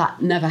say, well,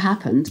 that never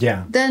happened,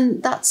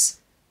 then that's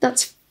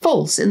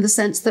false, in the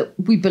sense that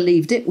we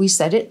believed it, we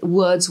said it,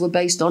 words were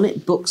based on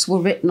it, books were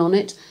written on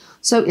it.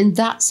 So in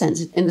that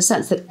sense, in the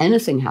sense that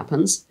anything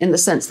happens, in the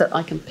sense that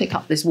I can pick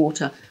up this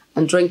water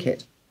and drink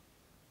it,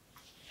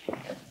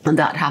 and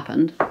that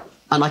happened,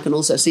 and I can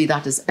also see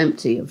that as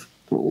empty of,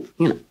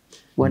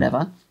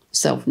 whatever,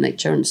 self,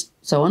 nature, and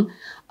so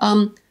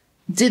on.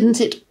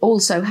 Didn't it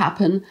also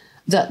happen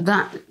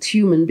that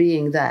human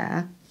being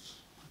there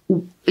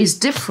is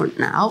different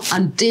now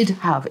and did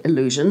have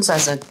illusions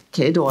as a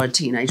kid or a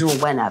teenager or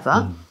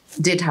whenever,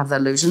 did have the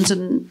illusions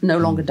and no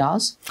longer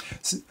does?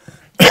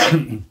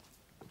 You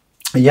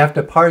have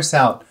to parse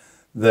out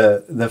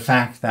the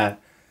fact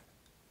that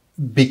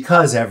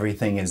because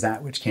everything is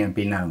that which can't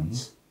be known,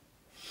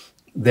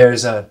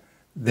 there's a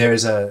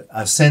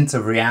sense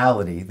of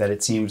reality that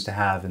it seems to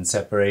have in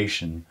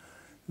separation,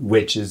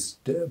 which is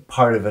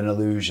part of an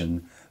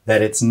illusion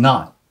that it's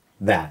not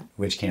that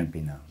which can't be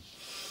known.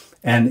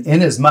 And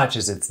inasmuch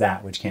as it's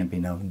that which can't be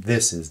known,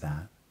 this is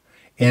that.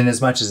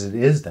 Inasmuch as it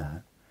is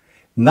that,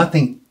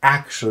 nothing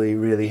actually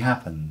really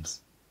happens.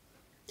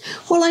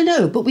 Well, I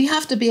know, but we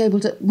have to be able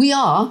to,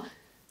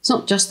 it's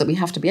not just that we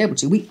have to be able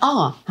to, we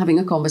are having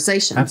a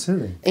conversation.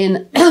 Absolutely.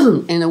 In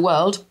a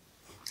world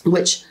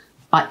which,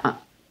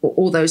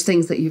 all those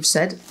things that you've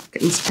said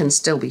can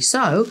still be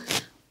so,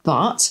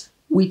 but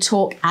we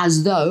talk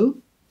as though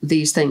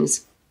these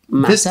things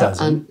matter. This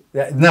doesn't.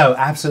 No,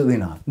 absolutely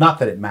not. Not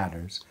that it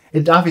matters.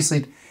 It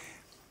obviously,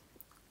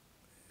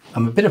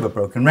 I'm a bit of a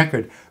broken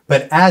record,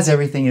 but as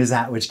everything is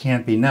that which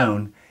can't be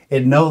known,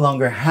 it no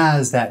longer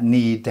has that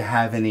need to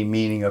have any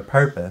meaning or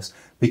purpose,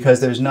 because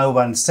there's no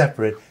one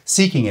separate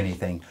seeking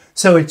anything.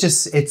 So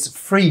it's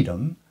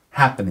freedom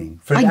happening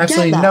for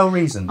absolutely no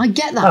reason. I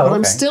get that, but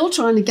I'm still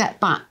trying to get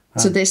back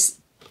to this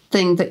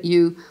thing that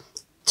you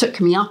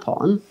took me up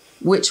on,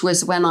 which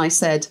was when I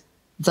said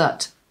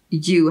that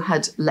you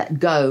had let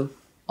go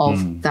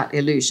of that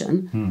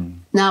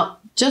illusion. Now,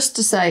 just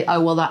to say,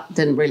 oh, well, that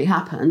didn't really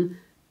happen,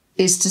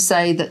 is to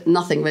say that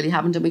nothing really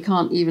happened and we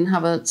can't even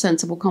have a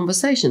sensible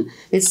conversation.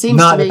 It seems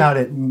not about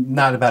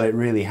it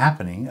really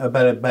happening,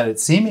 about it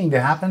seeming to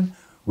happen.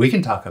 We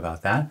can talk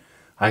about that.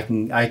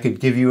 I could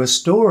give you a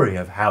story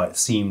of how it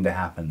seemed to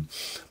happen.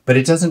 But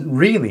it doesn't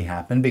really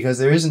happen because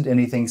there isn't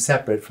anything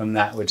separate from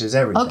that which is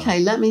everything. Okay,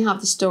 let me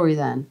have the story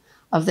then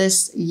of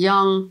this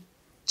young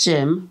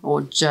Jim,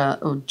 or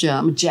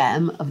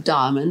Gem of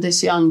Diamond.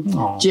 This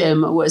young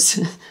Jim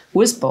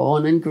was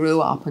born and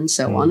grew up and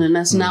so on, and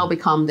has now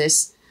become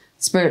this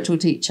spiritual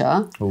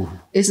teacher. Ooh.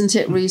 Isn't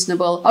it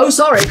reasonable? Oh,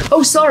 sorry.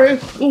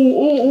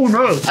 Oh,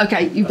 no.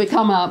 Okay, you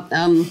become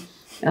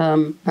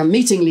a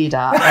meeting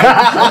leader.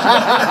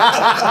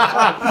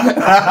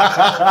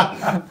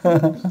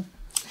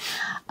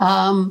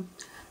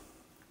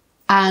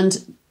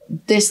 And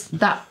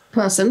that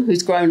person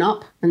who's grown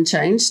up and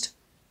changed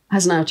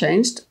has now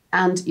changed.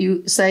 And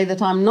you say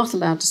that I'm not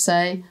allowed to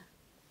say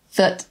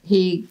that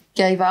he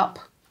gave up.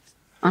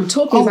 I'm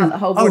talking about the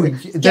whole body.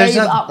 Gave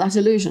up that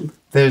illusion.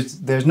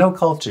 There's no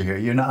culture here.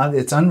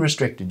 It's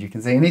unrestricted. You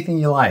can say anything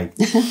you like.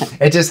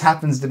 It just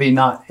happens to be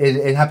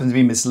it happens to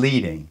be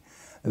misleading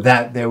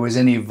that there was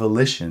any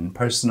volition,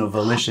 personal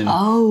volition,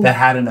 that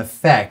had an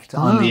effect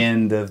on the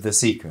end of the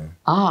seeker.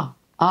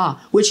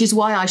 Which is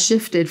why I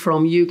shifted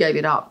from you gave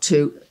it up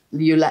to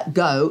you let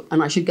go,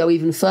 and I should go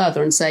even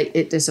further and say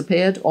it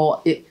disappeared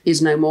or it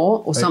is no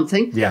more or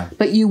something. Yeah.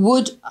 But you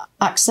would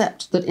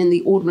accept that in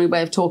the ordinary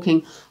way of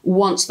talking,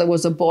 once there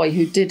was a boy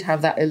who did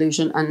have that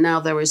illusion and now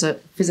there is a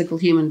physical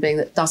human being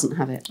that doesn't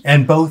have it.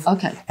 And both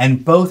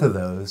of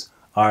those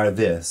are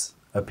this,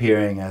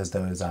 appearing as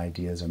those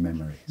ideas or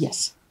memories.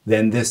 Yes.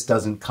 Then this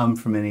doesn't come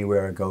from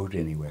anywhere or go to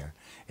anywhere.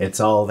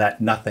 It's all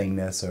that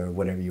nothingness, or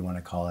whatever you want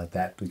to call it,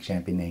 that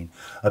can't be named,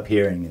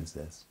 appearing as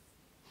this.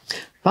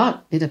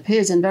 But it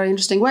appears in very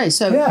interesting ways.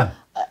 So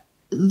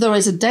there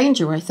is a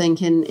danger, I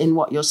think, in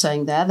what you're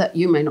saying there that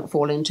you may not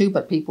fall into,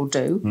 but people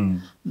do.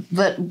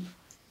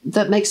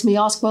 That makes me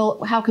ask,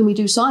 well, how can we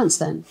do science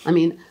then? I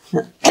mean,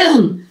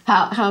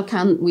 how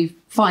can we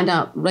find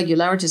out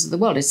regularities of the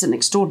world? It's an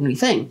extraordinary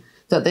thing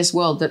that this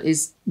world that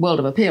is world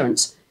of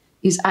appearance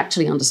is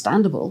actually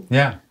understandable.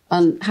 Yeah.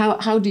 And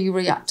how do you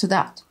react to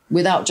that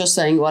without just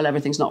saying, well,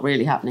 everything's not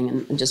really happening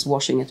and just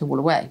washing it all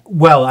away?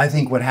 Well, I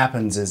think what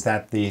happens is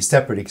that the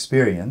separate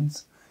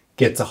experience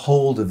gets a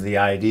hold of the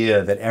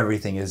idea that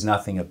everything is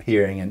nothing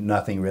appearing and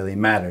nothing really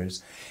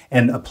matters,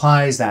 and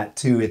applies that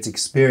to its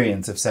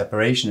experience of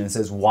separation and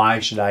says, why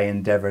should I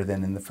endeavor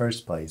then in the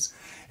first place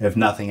if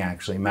nothing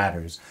actually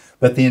matters?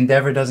 But the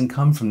endeavor doesn't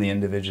come from the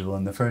individual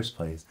in the first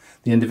place.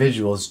 The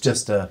individual is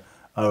just a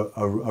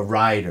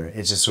rider.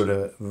 It just sort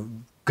of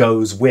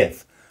goes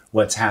with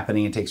what's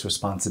happening and takes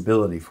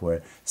responsibility for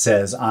it,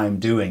 says, I'm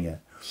doing it.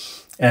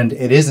 And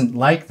it isn't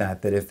like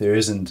that if there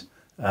isn't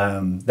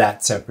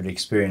that separate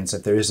experience,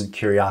 if there isn't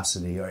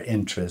curiosity or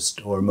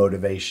interest or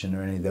motivation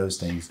or any of those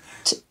things.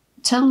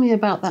 Tell me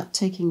about that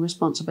taking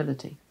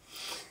responsibility.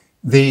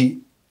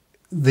 The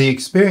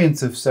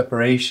experience of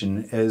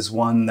separation is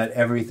one that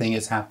everything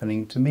is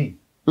happening to me.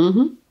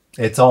 Mm-hmm.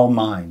 It's all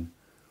mine.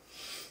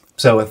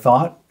 So a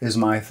thought is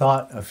my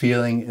thought, a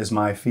feeling is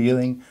my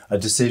feeling, a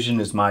decision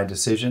is my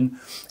decision,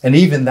 and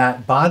even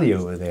that body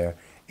over there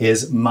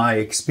is my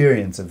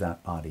experience of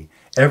that body.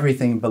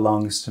 Everything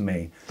belongs to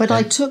me. But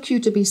I took you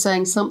to be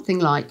saying something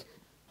like,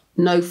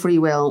 no free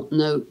will,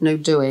 no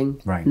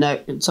doing, right. No,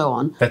 and so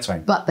on. That's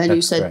right. But then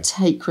you said, correct.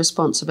 Take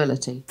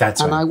responsibility.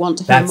 That's right. And I want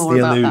to hear more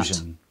about that. That's the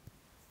illusion.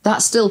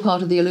 That's still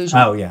part of the illusion.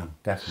 Oh, yeah,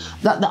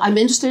 definitely. I'm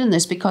interested in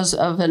this because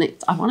of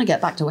I want to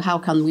get back to how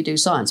can we do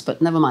science,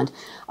 but never mind.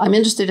 I'm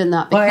interested in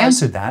that because... Well, I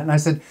answered that, and I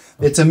said,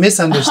 it's a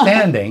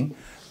misunderstanding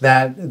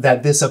that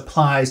this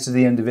applies to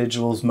the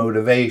individual's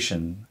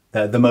motivation,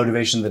 the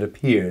motivation that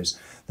appears.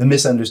 The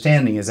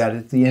misunderstanding is that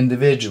it's the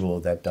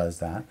individual that does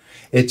that.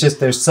 It's just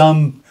there's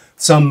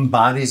some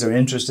bodies are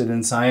interested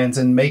in science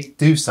and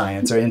do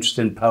science, or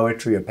interested in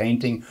poetry or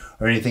painting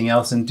or anything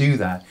else and do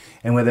that.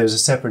 And when there's a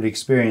separate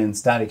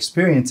experience, that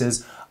experience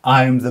is,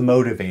 I'm the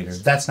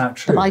motivator. That's not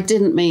true. But I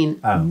didn't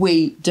mean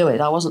we do it.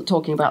 I wasn't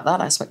talking about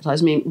that aspect. I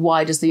was meaning,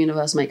 why does the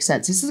universe make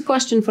sense? This is a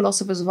question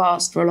philosophers have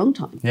asked for a long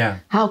time. Yeah.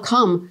 How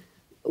come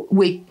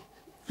we,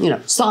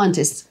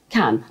 scientists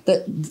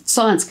that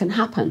science can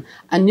happen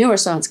and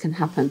neuroscience can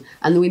happen,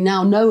 and we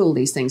now know all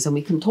these things and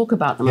we can talk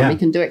about them and we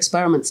can do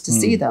experiments to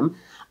see them.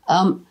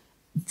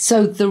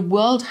 So the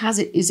world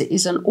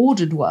is an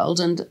ordered world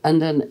and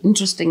an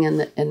interesting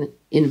and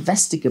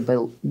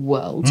investigable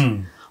world,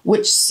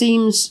 which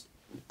seems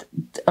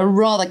a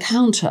rather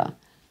counter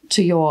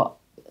to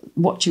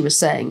what you were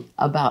saying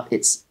about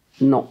it's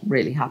not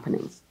really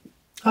happening.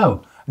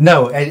 Oh,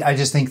 no, I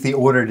just think the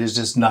ordered is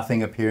just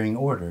nothing appearing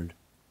ordered.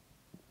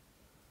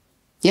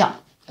 Yeah,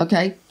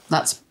 okay,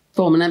 that's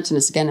form and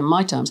emptiness again in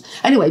my terms.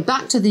 Anyway,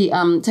 back to the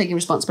taking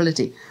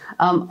responsibility.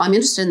 I'm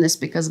interested in this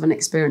because of an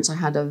experience I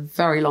had a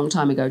very long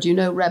time ago. Do you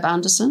know Reb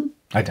Anderson?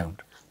 I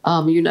don't.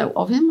 You know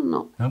of him or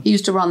not? No. He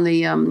used to run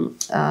the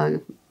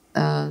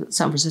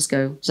San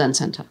Francisco Zen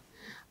Center.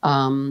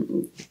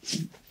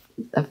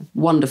 A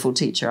wonderful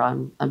teacher.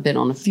 I've been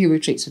on a few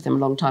retreats with him a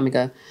long time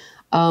ago.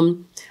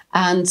 I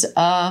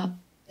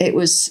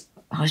was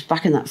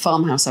back in that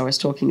farmhouse I was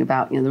talking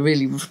about, the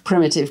really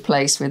primitive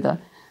place with the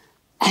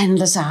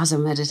endless hours of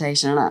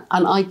meditation.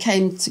 And I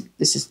came to,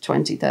 this is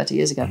 20, 30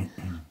 years ago,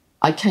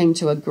 I came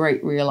to a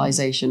great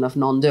realization of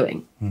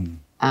non-doing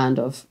and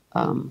of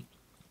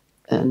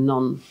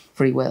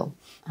non-free will.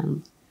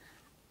 And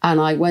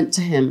I went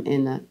to him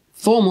in a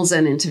formal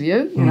Zen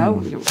interview, you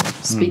know, you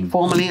speak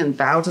formally and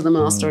bow to the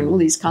master and all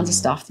these kinds of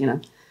stuff, you know.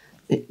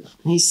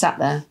 He sat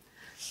there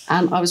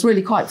and I was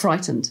really quite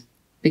frightened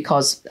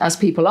because, as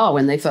people are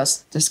when they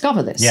first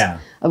discover this,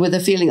 with a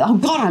feeling, oh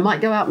God, I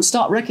might go out and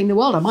start wrecking the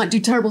world. I might do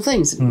terrible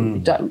things. You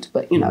don't,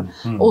 but, you know,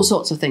 all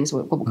sorts of things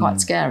were quite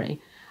scary.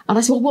 And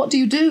I said, well, what do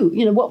you do?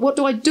 You know, what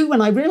do I do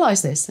when I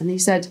realize this? And he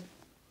said,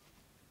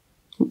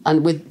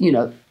 and with, you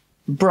know,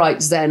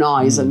 bright Zen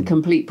eyes and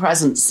complete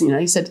presence, you know,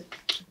 he said,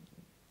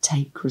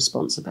 take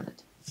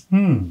responsibility.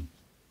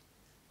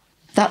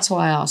 That's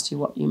why I asked you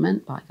what you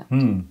meant by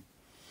that.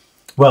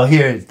 Well,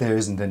 here, there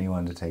isn't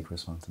anyone to take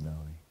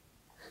responsibility.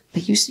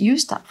 But you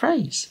used that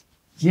phrase.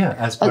 Yeah,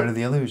 as part of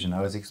the illusion.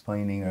 I was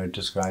explaining or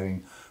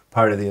describing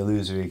part of the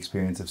illusory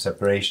experience of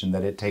separation,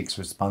 that it takes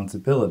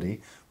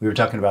responsibility. We were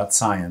talking about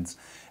science,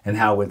 and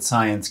how would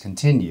science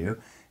continue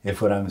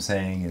if what I'm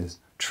saying is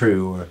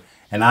true?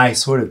 And I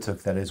sort of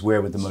took that as,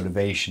 where would the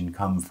motivation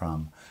come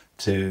from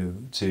to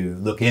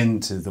look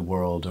into the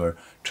world or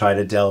try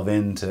to delve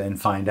into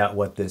and find out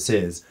what this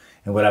is?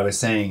 And what I was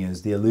saying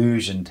is the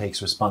illusion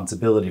takes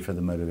responsibility for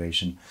the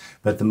motivation,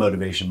 but the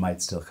motivation might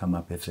still come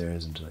up if there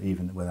isn't,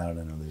 even without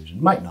an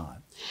illusion. Might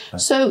not. But.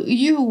 So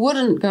you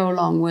wouldn't go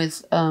along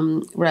with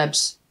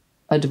Reb's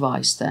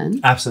advice then?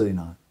 Absolutely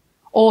not.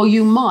 Or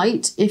you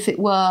might if it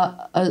were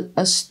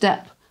a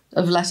step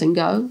of letting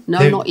go?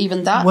 No, not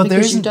even that, well,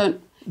 because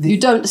you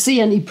don't see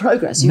any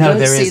progress. No,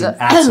 there isn't.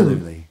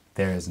 Absolutely.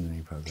 There isn't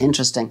any progress.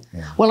 Interesting.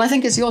 Yeah. Well, I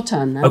think it's your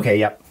turn now. Okay,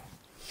 yep.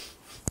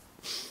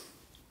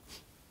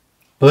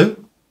 Blue?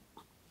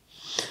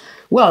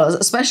 Well,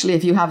 especially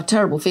if you have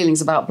terrible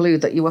feelings about blue,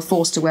 that you were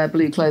forced to wear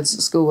blue clothes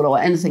at school or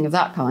anything of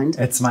that kind.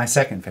 It's my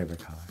second favorite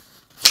color.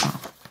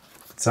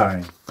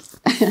 Sorry.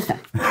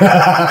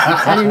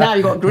 And now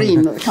you've got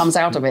green that comes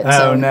out of it. Oh,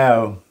 so.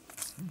 no.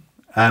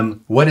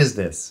 What is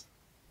this?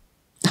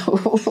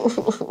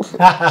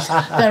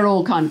 They're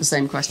all kind of the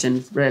same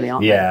question, really,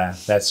 aren't they? Yeah,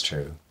 that's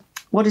true.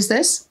 What is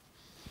this?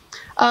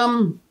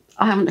 I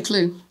haven't a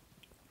clue.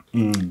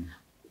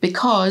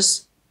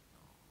 Because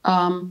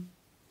one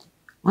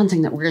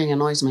thing that really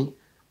annoys me,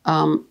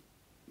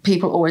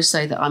 people always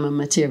say that I'm a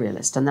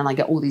materialist, and then I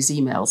get all these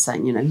emails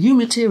saying, you know, you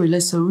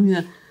materialist. So, you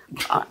know,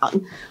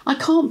 I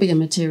can't be a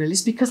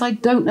materialist because I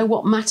don't know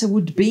what matter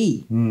would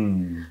be.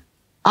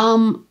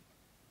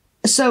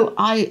 So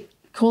I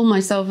call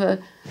myself a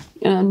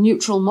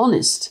neutral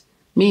monist,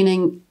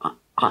 meaning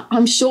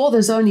I'm sure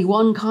there's only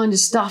one kind of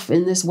stuff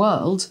in this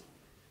world,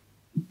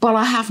 but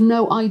I have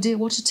no idea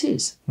what it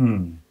is.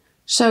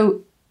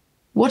 So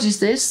what is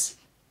this?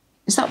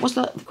 Was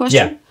that the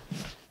question? Yeah.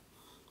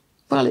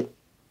 Well,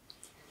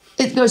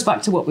 it goes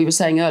back to what we were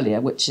saying earlier,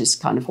 which is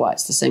kind of why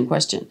it's the same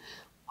question.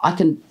 I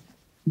can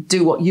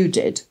do what you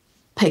did,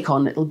 pick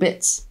on little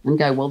bits and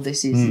go, well,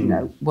 this is, you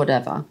know,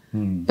 whatever.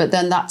 But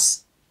then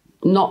that's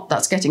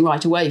getting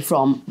right away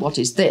from what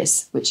is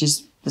this, which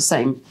is the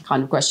same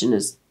kind of question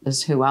as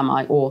who am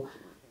I, or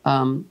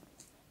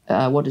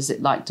what is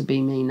it like to be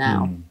me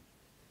now?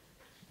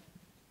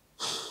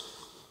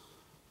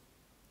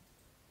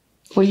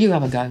 Well, you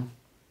have a go.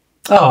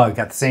 Oh, I've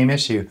got the same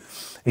issue,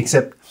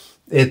 except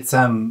it's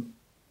obviously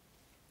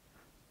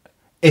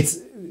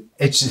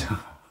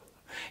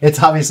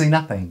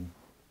nothing.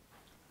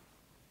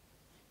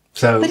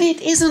 So, but it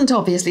isn't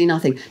obviously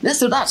nothing.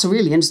 So that's a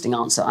really interesting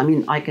answer. I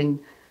mean, I can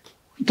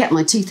get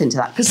my teeth into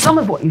that, because some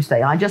of what you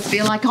say, I just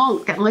feel I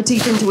can't get my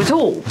teeth into at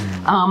all.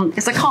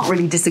 Because I can't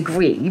really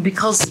disagree,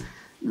 because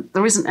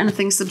there isn't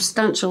anything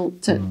substantial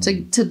to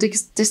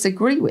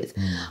disagree with.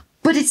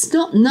 But it's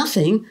not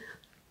nothing.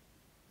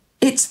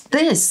 It's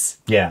this.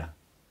 Yeah.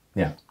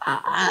 Yeah.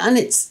 And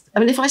it's, I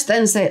mean, if I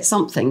then say it's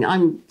something,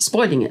 I'm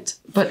spoiling it.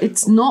 But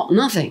it's not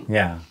nothing.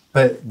 Yeah.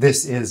 But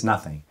this is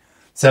nothing.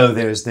 So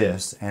there's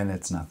this, and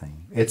it's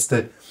nothing. It's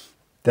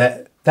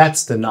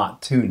that's the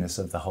not two-ness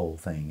of the whole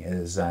thing,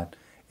 is that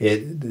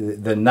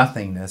the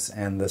nothingness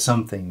and the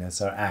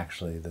somethingness are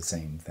actually the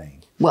same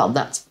thing. Well,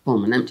 that's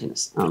form and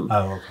emptiness.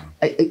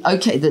 Okay.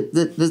 Okay,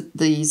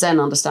 the Zen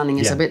understanding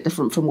is a bit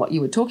different from what you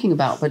were talking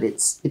about, but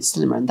it's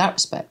similar in that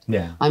respect.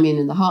 Yeah. I mean,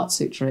 in the Heart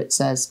Sutra, it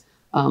says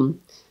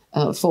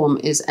form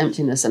is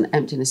emptiness and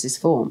emptiness is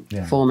form.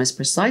 Yeah. Form is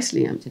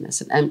precisely emptiness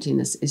and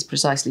emptiness is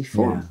precisely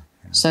form. Yeah.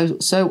 Yeah.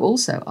 So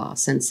also are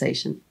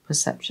sensation,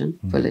 perception,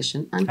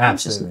 volition, and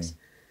consciousness.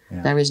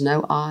 Yeah. There is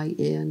no eye,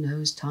 ear,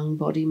 nose, tongue,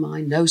 body,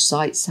 mind, no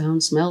sight,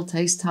 sound, smell,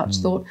 taste, touch,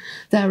 thought.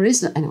 There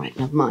is no, anyway,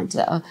 never mind.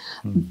 That's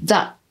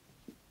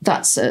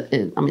I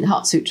mean, the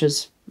Heart Sutra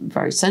is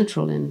very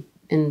central in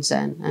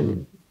Zen and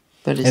in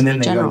Buddhism. And then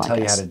in they general, don't tell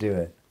you how to do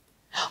it.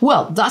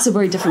 Well, that's a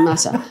very different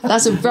matter.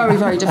 That's a very,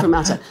 very different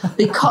matter,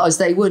 because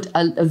they would.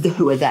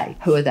 Who are they?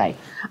 Who are they?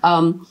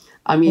 I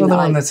mean, well, the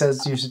one that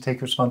says you should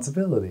take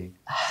responsibility.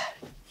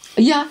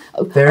 Yeah.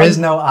 There is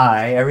no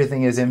I.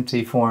 Everything is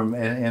empty form,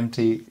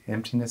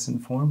 emptiness in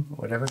form,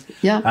 whatever.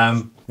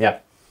 Yeah. Yeah.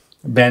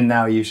 Ben,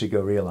 now you should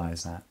go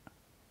realize that.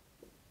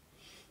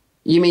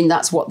 You mean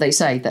that's what they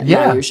say, that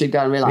Yeah. now you should go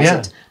and realize Yeah.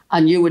 it?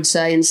 And you would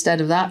say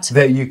instead of that?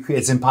 That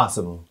it's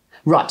impossible.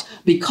 Right.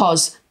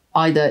 Because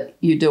either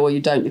you do or you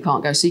don't, you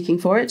can't go seeking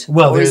for it?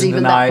 Well, or there's is even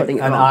an that I, putting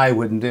it an wrong? I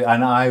wouldn't do,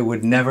 an I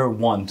would never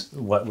want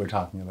what we're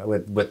talking about,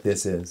 what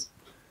this is.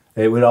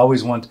 It would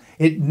always want,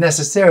 it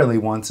necessarily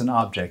wants an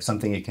object,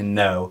 something it can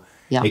know,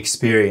 Yeah.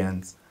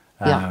 experience,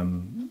 Yeah.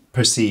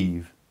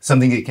 perceive,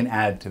 something it can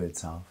add to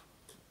itself.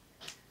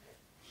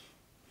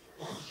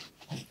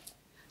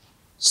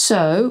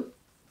 So,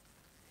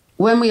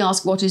 when we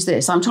ask, what is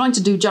this? I'm trying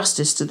to do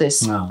justice to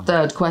this No.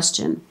 third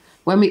question.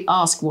 When we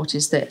ask, what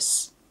is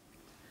this?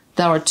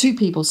 There are two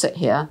people sat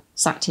here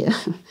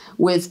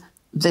with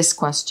this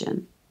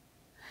question.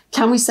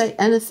 Can we say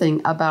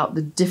anything about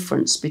the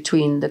difference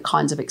between the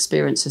kinds of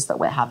experiences that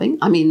we're having?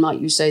 I mean,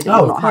 might you say that Oh,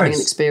 we're of not having an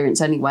course.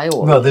 experience anyway?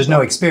 Or Well, there's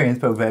no experience,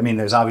 but I mean,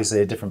 there's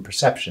obviously a different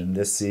perception.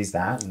 This sees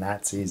that, and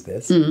that sees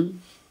this.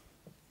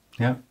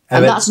 Yeah,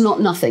 and that's not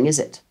nothing, is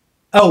it?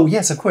 Oh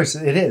yes, of course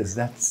it is.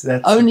 That's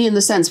Only in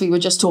the sense we were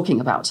just talking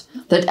about,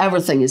 that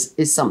everything is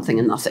something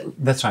and nothing.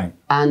 That's right.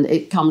 And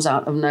it comes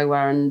out of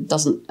nowhere and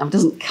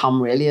doesn't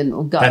come really and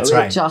will go. That's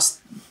right. It just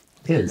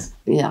Is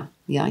yeah.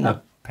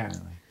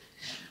 apparently.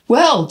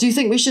 Well, do you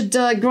think we should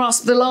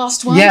grasp the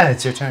last one? Yeah,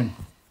 it's your turn.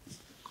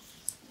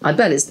 I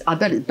bet it's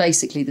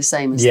basically the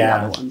same as the Yeah.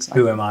 other ones.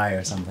 Who am I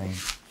or something?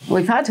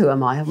 We've had Who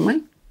Am I, haven't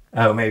we?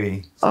 Oh,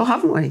 maybe. Oh,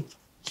 haven't we?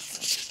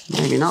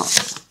 Maybe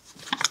not.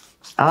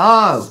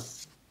 Oh.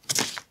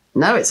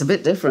 No, it's a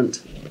bit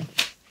different.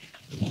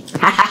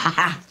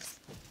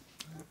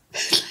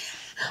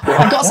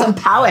 Well, I've got some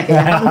power here,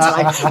 haven't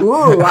I?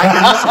 Ooh,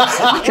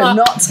 I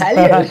cannot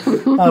tell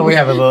you. Oh, we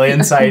have a little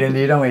insight into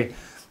you, don't we?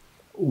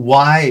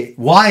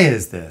 Why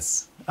is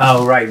this?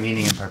 Oh, right,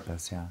 meaning and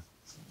purpose. Yeah.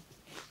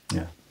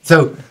 Yeah.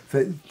 So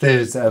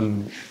there's,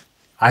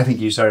 I think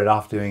you started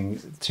off doing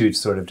two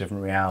sort of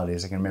different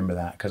realities. I can remember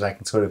that because I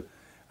can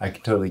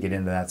totally get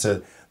into that.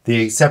 So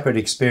the separate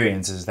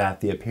experience is that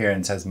the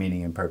appearance has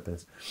meaning and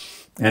purpose.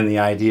 And the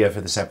idea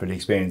for the separate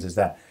experience is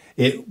that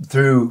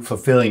through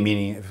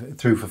fulfilling,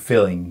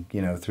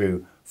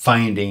 through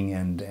finding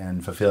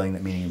and fulfilling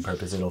that meaning and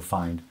purpose, it'll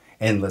find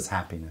endless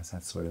happiness.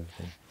 That's sort of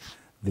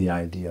the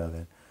idea of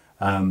it.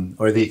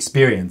 Or the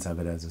experience of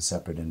it as a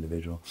separate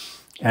individual.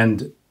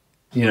 And,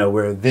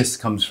 where this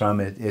comes from,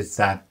 it's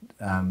that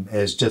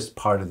is just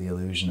part of the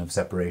illusion of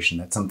separation,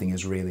 that something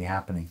is really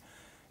happening.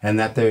 And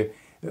that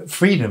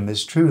freedom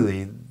is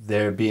truly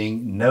there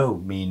being no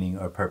meaning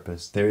or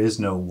purpose. There is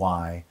no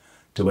why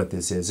to what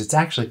this is. It's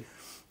actually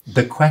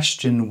the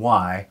question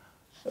why,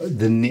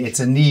 it's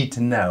a need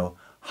to know,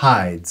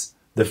 hides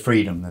the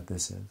freedom that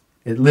this is.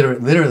 It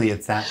literally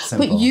it's that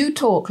simple. But you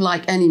talk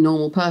like any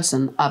normal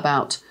person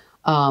about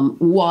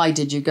why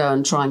did you go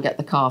and try and get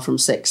the car from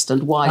Sixt,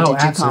 and why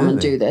did you come and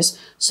do this?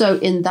 So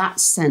in that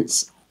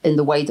sense, in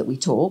the way that we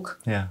talk,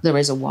 there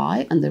is a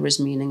why and there is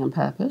meaning and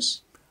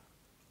purpose.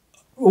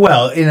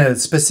 Well, in a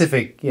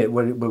specific,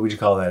 what would you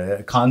call that,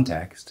 a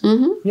context?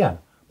 Mm-hmm. Yeah,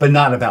 but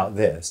not about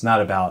this, not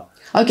about...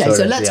 Okay,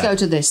 so let's go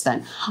to this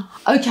then.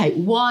 Okay,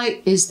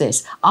 why is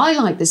this? I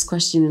like this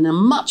question in a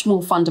much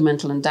more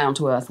fundamental and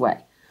down-to-earth way.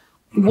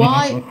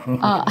 Why?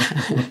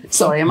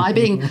 Sorry, I'm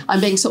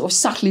being sort of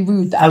subtly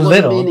rude. That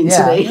wasn't meaning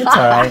to be. That's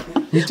all right.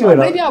 You do it.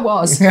 Maybe I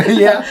was.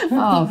 Yeah.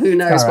 Oh, who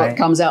knows what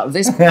comes out of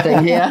this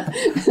thing here?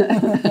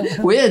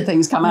 Weird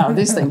things come out of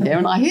this thing here,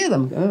 and I hear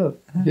them. Oh,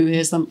 who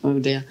hears them? Oh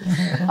dear.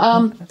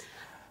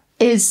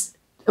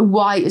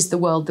 Why is the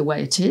world the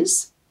way it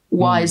is?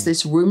 Why is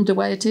this room the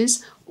way it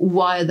is?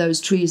 Why are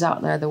those trees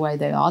out there the way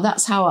they are?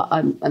 That's how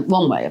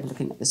one way of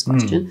looking at this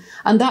question,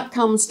 and that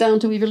comes down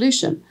to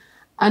evolution.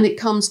 And it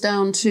comes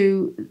down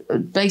to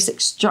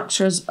basic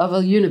structures of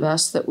a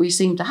universe that we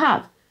seem to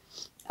have.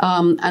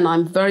 And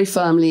I'm very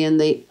firmly in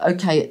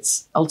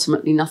it's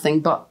ultimately nothing,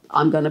 but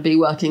I'm going to be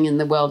working in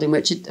the world in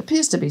which it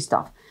appears to be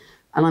stuff.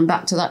 And I'm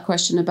back to that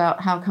question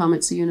about how come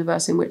it's a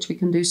universe in which we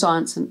can do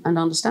science and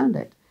understand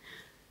it.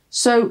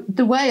 So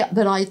the way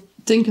that I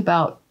think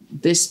about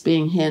this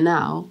being here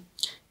now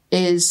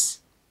is,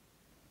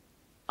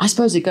 I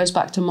suppose it goes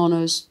back to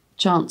Monod's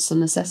chance and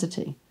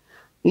necessity.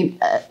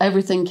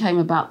 Everything came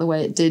about the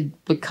way it did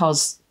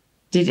because,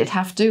 did it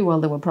have to?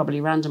 Well, there were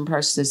probably random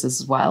processes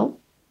as well.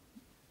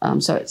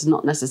 So it's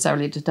not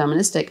necessarily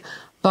deterministic,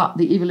 but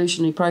the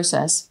evolutionary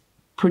process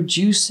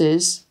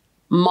produces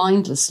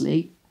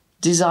mindlessly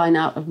design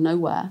out of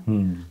nowhere.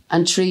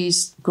 And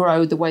trees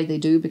grow the way they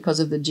do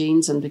because of the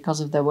genes and because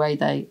of the way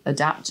they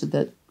adapt to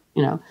the,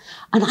 and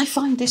I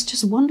find this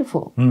just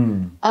wonderful.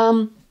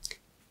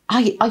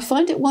 I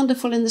find it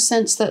wonderful in the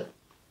sense that,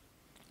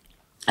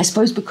 I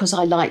suppose because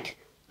I like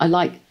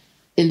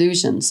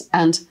illusions,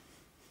 and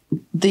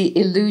the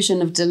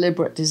illusion of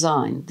deliberate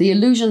design, the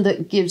illusion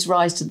that gives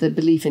rise to the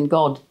belief in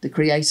God, the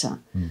creator,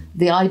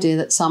 the idea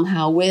that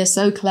somehow we're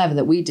so clever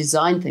that we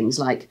design things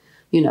like,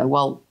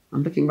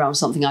 I'm looking around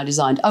something I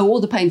designed. Oh, all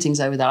the paintings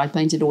over there, I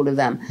painted all of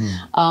them.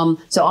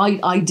 So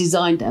I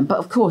designed them, but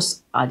of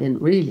course I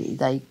didn't really.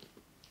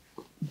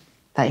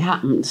 They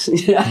happened.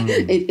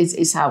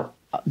 It's how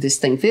this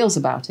thing feels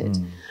about it.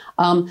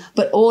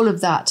 But all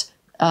of that,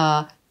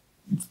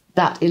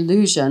 that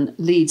illusion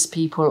leads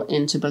people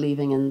into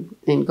believing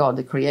in God,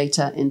 the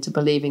Creator, into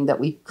believing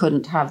that we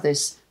couldn't have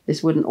this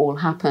wouldn't all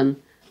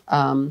happen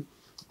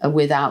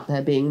without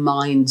there being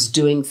minds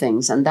doing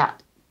things. And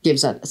that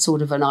gives a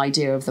sort of an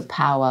idea of the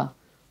power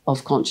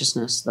of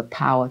consciousness, the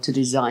power to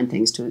design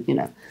things,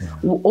 to,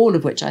 all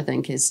of which I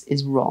think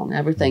is wrong.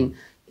 Everything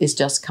is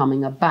just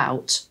coming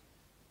about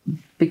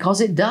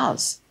because it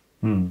does.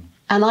 And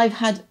I've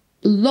had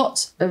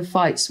lots of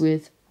fights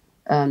with,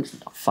 not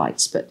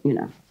fights, but,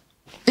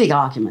 big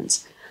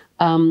arguments,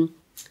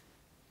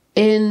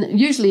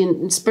 usually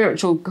in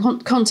spiritual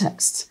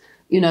contexts.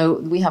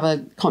 We have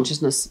a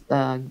consciousness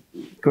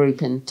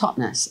group in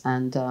Totnes,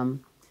 and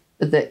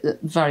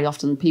very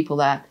often people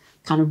there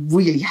kind of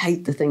really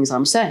hate the things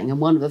I'm saying. And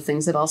one of the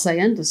things that I'll say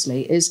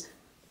endlessly is,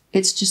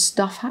 it's just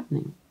stuff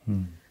happening.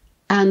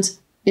 And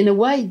in a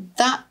way,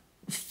 that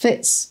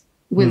fits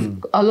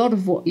with a lot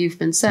of what you've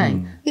been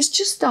saying. It's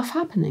just stuff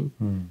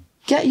happening.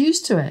 Get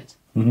used to it.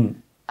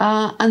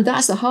 And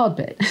that's the hard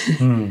bit,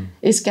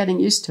 is getting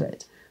used to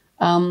it.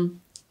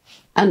 And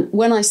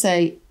when I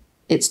say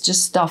it's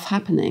just stuff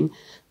happening,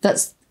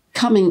 that's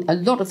coming, a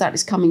lot of that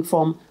is coming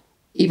from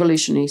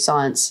evolutionary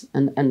science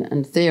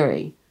and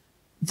theory,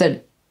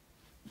 that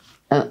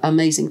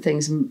amazing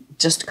things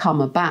just come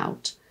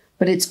about.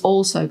 But it's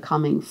also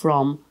coming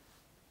from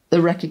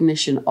the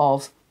recognition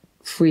of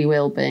free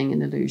will being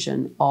an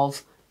illusion,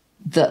 of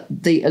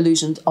the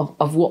illusion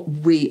of what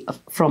we,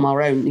 from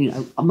our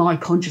own, my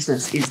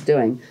consciousness is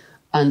doing.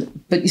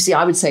 But you see,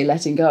 I would say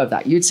letting go of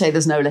that. You'd say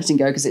there's no letting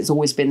go because it's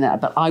always been there.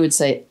 But I would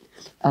say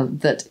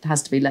that it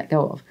has to be let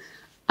go of.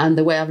 And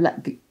the way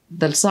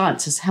the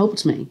science has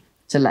helped me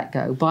to let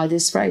go by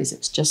this phrase,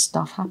 it's just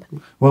stuff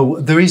happening. Well,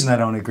 the reason I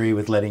don't agree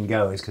with letting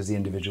go is because the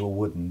individual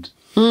wouldn't.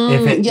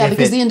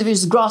 Because the individual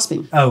is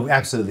grasping. Oh,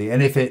 absolutely.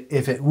 And if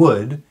it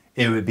would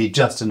be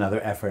just another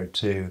effort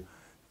to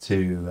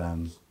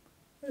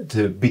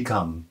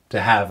become,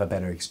 to have a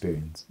better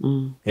experience.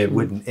 It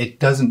wouldn't. It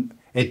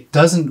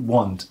doesn't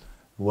want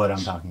what I'm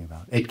talking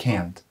about. It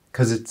can't,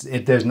 because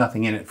there's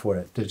nothing in it for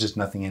it. There's just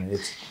nothing in it.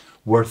 It's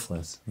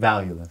worthless,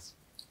 valueless.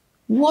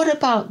 What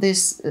about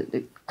this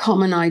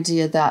common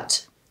idea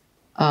that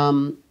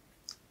in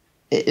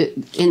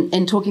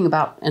talking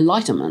about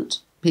enlightenment,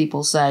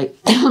 people say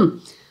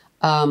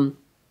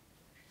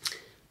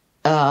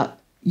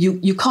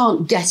you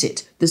can't get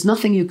it. There's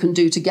nothing you can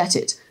do to get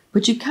it,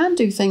 but you can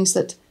do things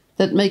that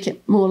make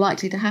it more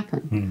likely to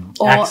happen.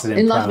 Or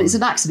enlightenment is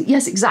an accident.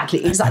 Yes, exactly.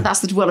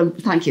 That's the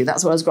word. Thank you.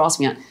 That's what I was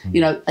grasping at.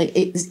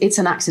 It's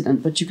an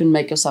accident, but you can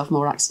make yourself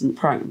more accident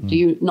prone. Do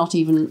you not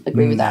even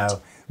agree with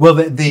that? Well,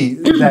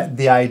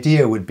 the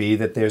idea would be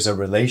that there's a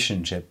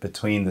relationship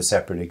between the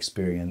separate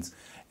experience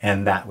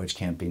and that which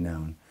can't be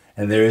known,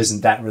 and there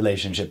isn't. That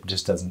relationship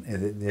just doesn't.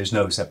 There's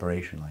no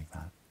separation like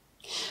that.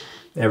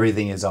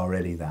 Everything is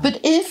already that. But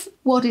if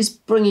what is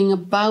bringing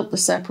about the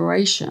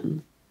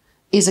separation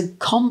is a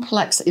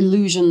complex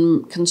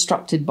illusion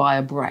constructed by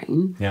a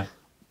brain,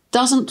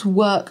 doesn't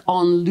work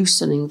on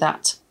loosening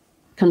that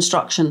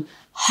construction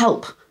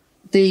help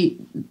it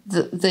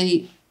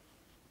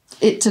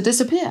to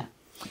disappear?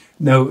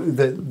 No,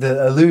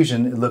 the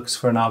illusion looks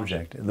for an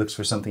object. It looks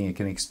for something it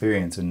can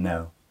experience and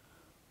know.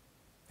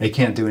 It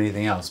can't do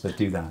anything else but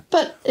do that.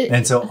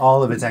 And so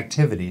all of its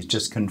activities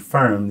just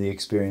confirm the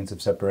experience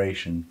of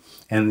separation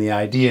and the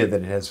idea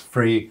that it has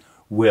free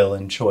will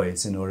and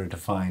choice in order to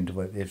find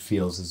what it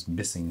feels is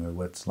missing or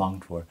what's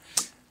longed for.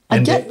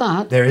 And I get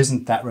that. There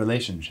isn't that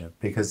relationship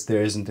because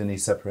there isn't any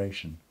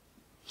separation.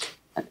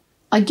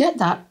 I get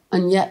that,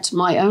 and yet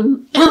my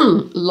own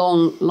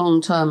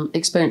long-term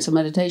experience of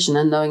meditation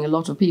and knowing a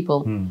lot of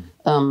people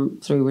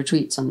through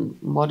retreats and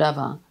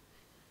whatever,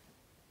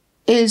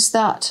 is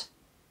that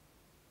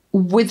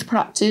with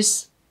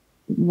practice,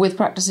 with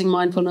practicing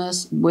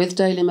mindfulness, with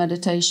daily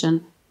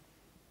meditation,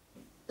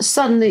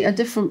 suddenly a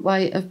different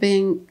way of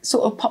being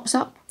sort of pops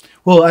up.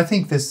 Well, I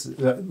think this,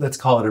 let's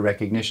call it a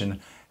recognition,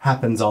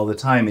 happens all the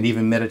time, and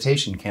even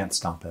meditation can't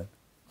stop it.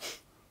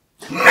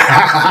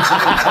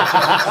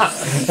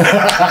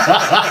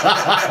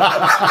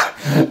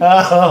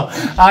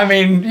 I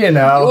mean,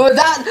 Well,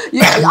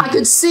 I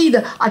could see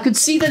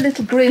the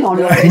little grin on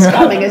your face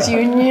coming as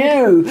you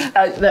knew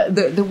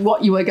that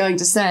what you were going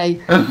to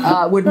say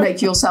would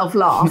make yourself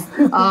laugh.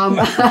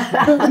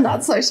 And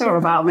that's so sure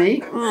about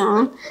me.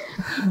 And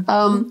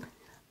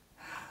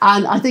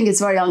I think it's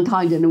very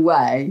unkind in a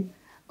way,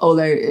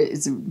 although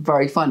it's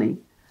very funny.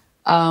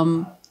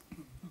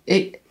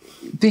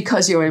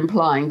 Because you're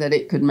implying that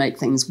it could make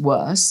things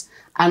worse.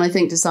 And I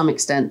think to some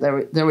extent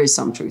there is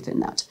some truth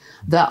in that.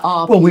 There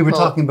are people... we were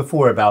talking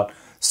before about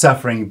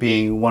suffering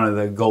being one of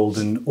the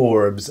golden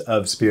orbs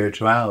of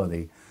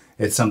spirituality.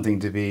 It's something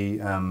to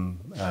be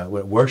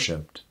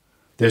worshipped.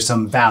 there's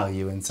some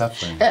value in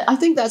suffering. I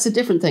think that's a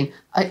different thing.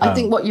 I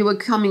think what you were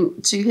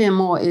coming to hear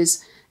more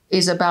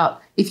is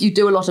about if you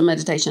do a lot of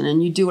meditation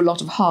and you do a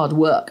lot of hard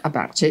work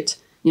about it,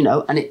 you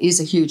know, and it is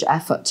a huge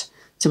effort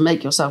to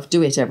make yourself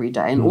do it every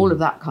day and all of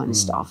that kind of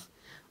stuff,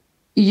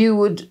 you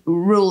would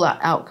rule that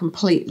out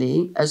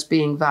completely as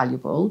being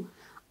valuable.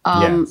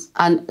 Yes.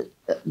 And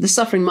the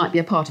suffering might be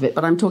a part of it,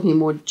 but I'm talking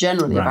more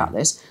generally about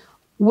this.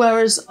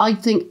 Whereas I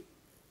think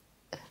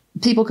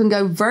people can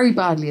go very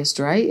badly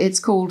astray. It's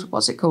called,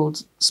 what's it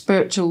called?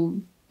 Spiritual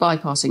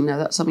bypassing. No,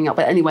 that's something else.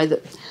 But anyway,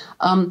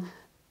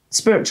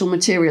 spiritual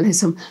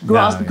materialism,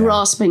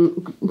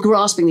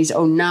 grasping these,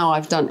 oh, now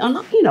I've done, and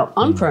you know,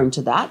 I'm prone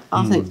to that.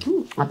 I think,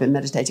 I've been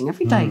meditating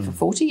every day for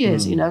 40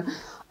 years, you know.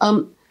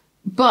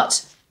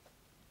 But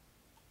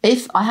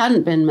if I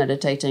hadn't been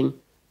meditating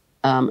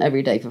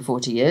every day for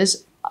 40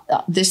 years,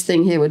 this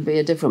thing here would be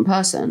a different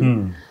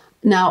person.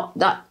 Now,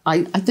 that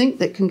I think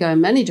that can go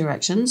in many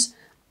directions,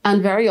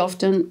 and very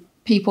often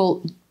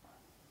people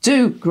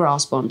do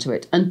grasp onto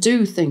it and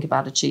do think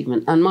about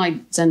achievement. And my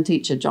Zen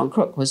teacher, John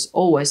Crook, was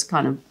always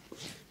kind of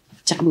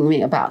jabbing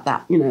me about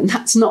that, you know, and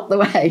that's not the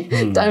way.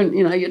 Don't,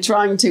 you know, you're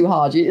trying too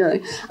hard, you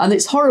know, and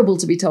it's horrible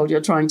to be told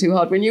you're trying too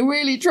hard when you're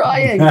really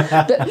trying.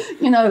 But,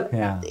 you know,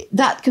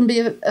 that can be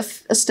a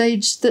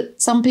stage that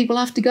some people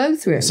have to go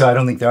through. So I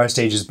don't think there are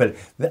stages, but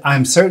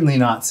I'm certainly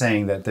not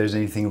saying that there's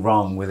anything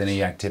wrong with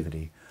any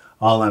activity.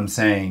 All I'm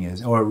saying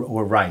is, or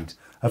right.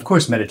 Of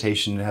course,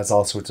 meditation has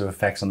all sorts of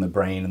effects on the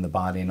brain and the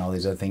body and all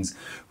these other things,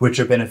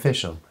 which are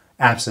beneficial.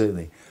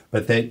 Absolutely.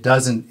 But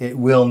it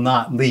will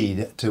not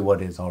lead to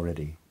what is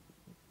already.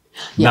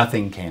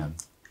 Nothing can.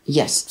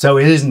 Yes. So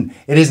it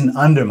isn't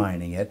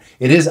undermining it.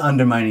 It is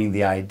undermining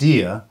the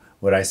idea,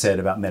 what I said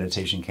about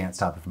meditation can't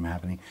stop it from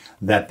happening,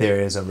 that there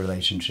is a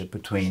relationship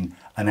between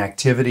an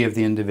activity of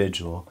the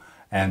individual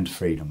and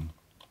freedom.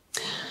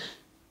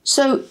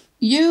 So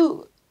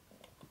you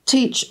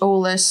teach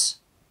all this,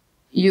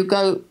 you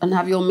go and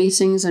have your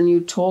meetings and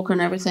you talk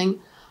and everything.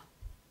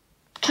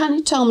 Can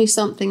you tell me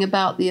something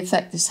about the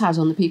effect this has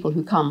on the people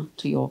who come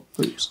to your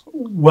groups?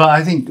 Well,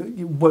 I think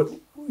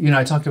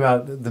I talked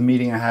about the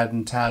meeting I had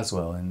in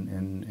Tazewell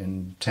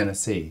in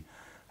Tennessee,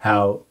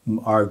 how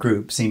our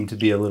group seemed to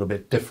be a little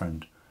bit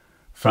different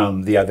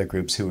from the other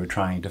groups who were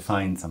trying to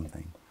find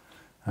something.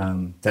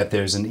 That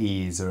there's an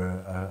ease or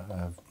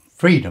a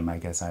freedom, I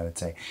guess I would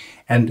say.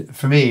 And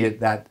for me,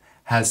 that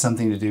has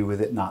something to do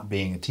with it not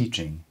being a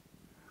teaching.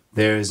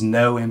 There is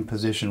no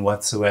imposition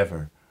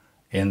whatsoever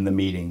in the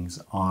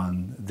meetings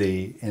on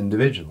the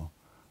individual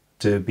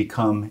to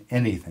become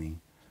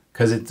anything,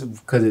 because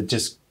it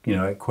just, you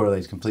know, it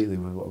correlates completely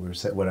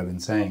with what I've been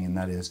saying, and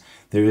that is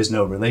there is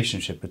no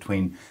relationship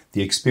between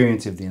the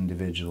experience of the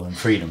individual and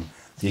freedom.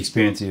 The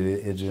experience of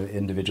the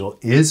individual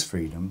is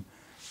freedom,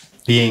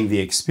 being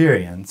the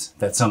experience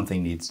that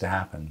something needs to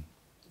happen.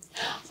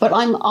 But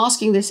I'm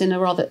asking this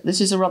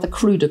this is a rather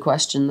cruder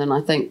question than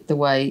I think the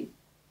way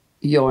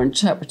you're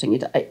interpreting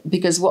it,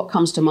 because what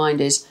comes to mind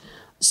is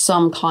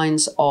some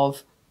kinds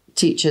of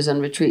teachers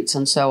and retreats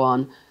and so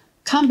on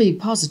can be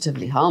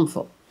positively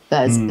harmful.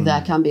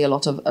 There can be a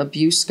lot of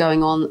abuse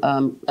going on,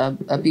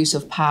 abuse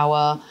of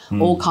power,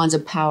 all kinds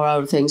of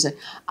power things,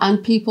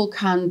 and people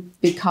can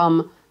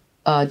become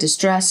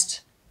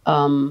distressed.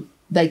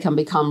 They can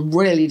become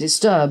really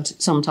disturbed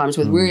sometimes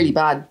with really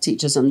bad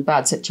teachers and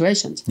bad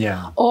situations.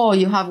 Yeah. Or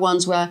you have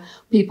ones where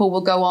people will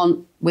go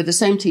on with the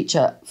same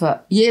teacher for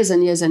years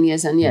and years and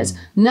years and years,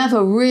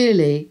 never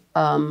really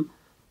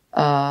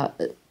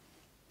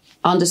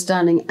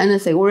understanding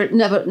anything, or it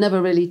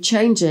never really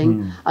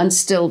changing and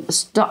still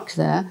stuck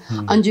there.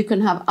 And you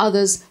can have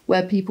others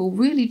where people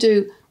really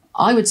do,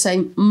 I would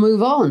say,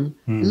 move on,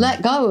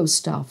 let go of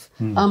stuff,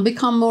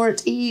 become more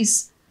at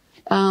ease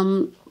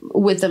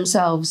with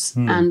themselves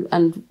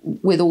and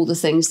with all the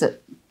things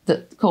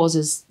that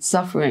causes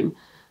suffering.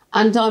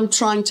 And I'm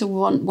trying to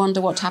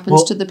wonder what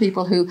happens to the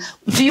people who...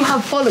 Do you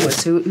have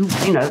followers who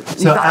you know,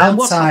 so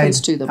what happens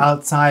to them?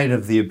 Outside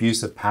of the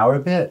abuse of power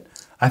bit,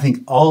 I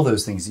think all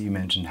those things that you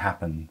mentioned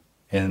happen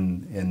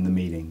in the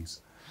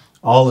meetings.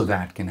 All of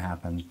that can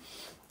happen.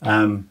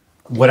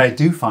 What I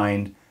do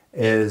find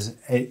is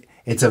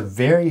it's a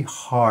very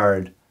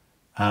hard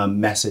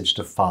message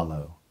to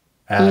follow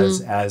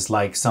as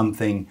like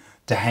something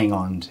to hang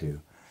on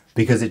to,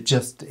 because it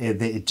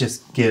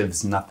just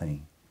gives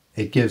nothing.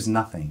 It gives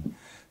nothing.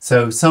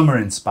 So some are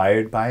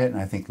inspired by it and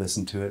I think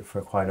listen to it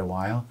for quite a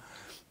while.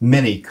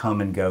 Many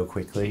come and go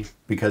quickly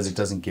because it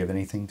doesn't give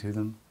anything to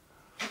them.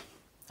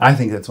 I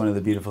think that's one of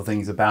the beautiful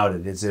things about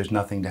it, is there's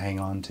nothing to hang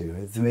on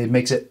to. It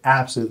makes it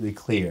absolutely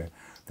clear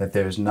that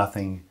there's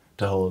nothing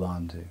to hold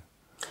on to.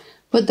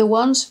 But the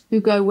ones who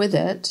go with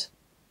it,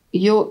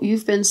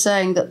 you've been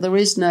saying that there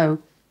is no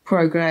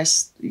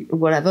progress,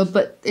 whatever,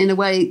 but in a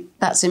way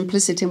that's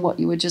implicit in what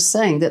you were just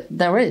saying, that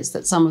there is,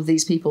 that some of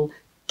these people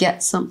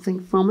get something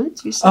from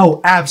it, you said? Oh,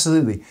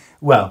 absolutely.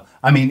 Well,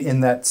 I mean, in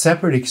that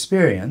separate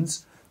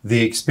experience,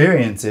 the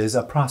experience is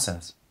a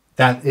process.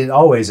 That it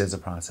always is a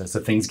process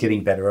of things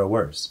getting better or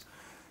worse.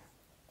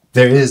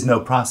 There is no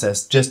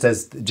process, just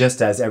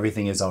as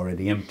everything is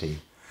already empty.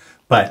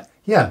 But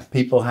Yeah,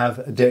 people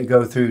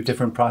go through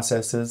different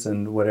processes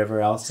and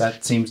whatever else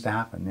that seems to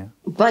happen. Yeah,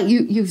 but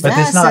you've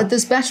said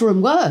there's better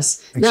and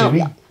worse. Excuse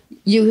me?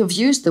 You have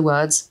used the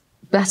words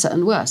better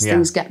and worse. Yeah.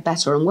 Things get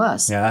better and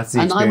worse. Yeah, that's the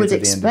and I would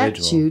experience of the expect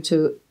individual. you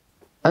to.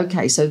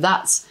 Okay, so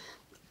that's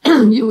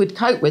you would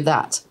cope with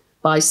that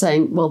by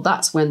saying, well,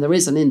 that's when there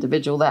is an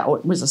individual there, or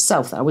it was a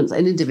self there. I wouldn't say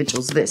an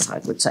individual's this, I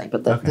would say,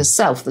 but the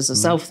self, there's a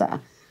self there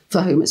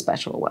for whom it's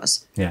better or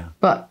worse. Yeah.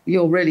 But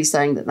you're really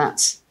saying that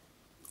that's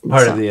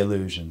Part of the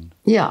illusion.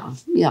 Yeah,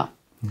 yeah.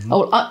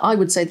 Oh, I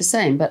would say the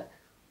same, but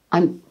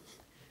I'm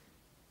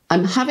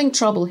having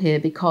trouble here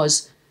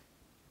because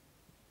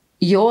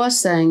you're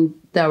saying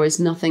there is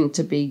nothing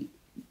to be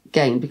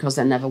gained because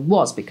there never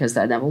was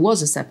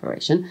a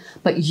separation.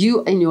 But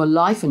you, in your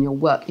life and your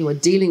work, you are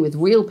dealing with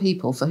real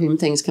people for whom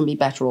things can be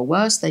better or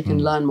worse. They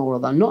can learn more or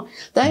they're not.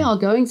 They are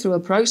going through a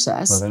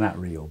process. Well, they're not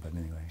real, but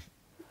anyway.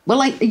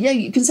 Well, yeah,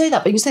 you can say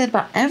that, but you can say that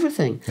about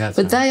everything. That's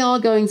but right. they are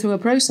going through a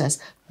process,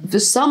 for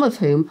some of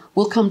whom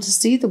will come to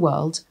see the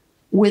world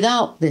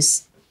without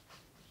this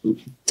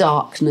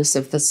darkness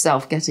of the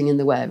self getting in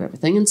the way of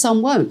everything, and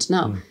some won't.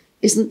 Now,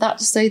 isn't that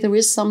to say there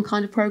is some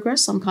kind of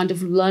progress, some kind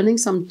of learning,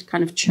 some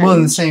kind of change? Well,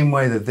 in the same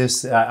way that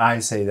this, I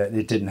say that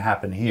it didn't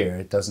happen here,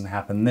 it doesn't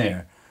happen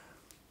there.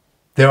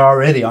 There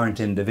already aren't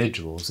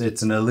individuals.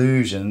 It's an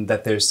illusion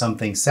that there's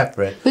something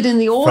separate. But in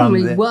the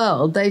ordinary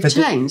world, they've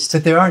changed.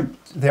 But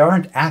there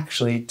aren't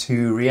actually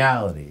two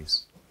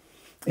realities.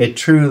 It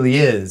truly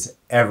is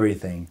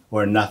everything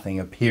or nothing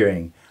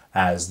appearing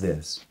as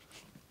this.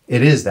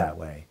 It is that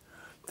way.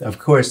 Of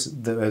course,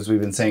 as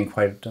we've been saying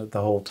quite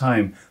the whole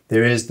time,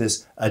 there is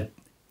this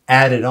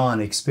added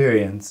on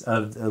experience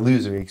of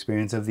illusory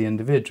experience of the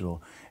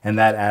individual. And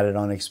that added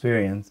on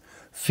experience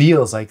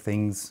feels like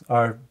things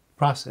are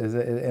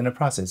in a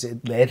process.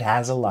 It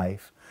has a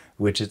life,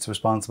 which it's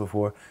responsible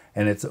for,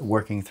 and it's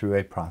working through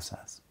a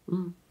process.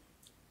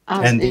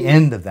 And the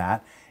end of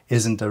that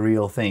isn't a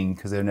real thing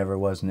because there never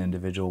was an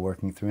individual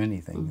working through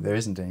anything. There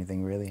isn't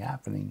anything really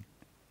happening.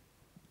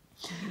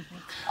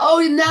 Oh,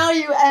 now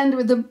you end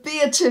with a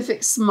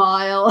beatific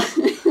smile.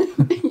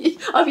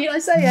 I mean, I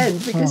say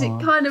end because it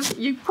kind of,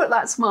 you put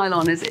that smile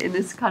on in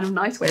this kind of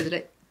nice way that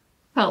it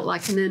felt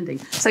like an ending.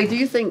 So do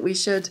you think we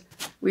should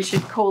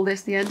call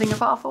this the ending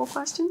of our 4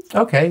 questions?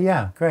 Okay,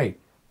 yeah, great.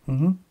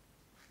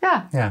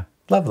 Yeah. Yeah,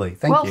 lovely.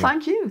 Thank you. Well,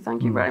 thank you.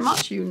 Thank you very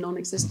much, you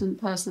non-existent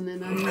person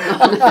in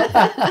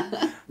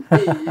a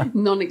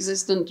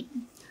non-existent,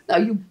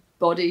 you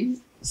body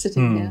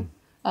sitting here.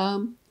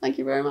 Thank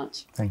you very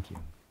much. Thank you.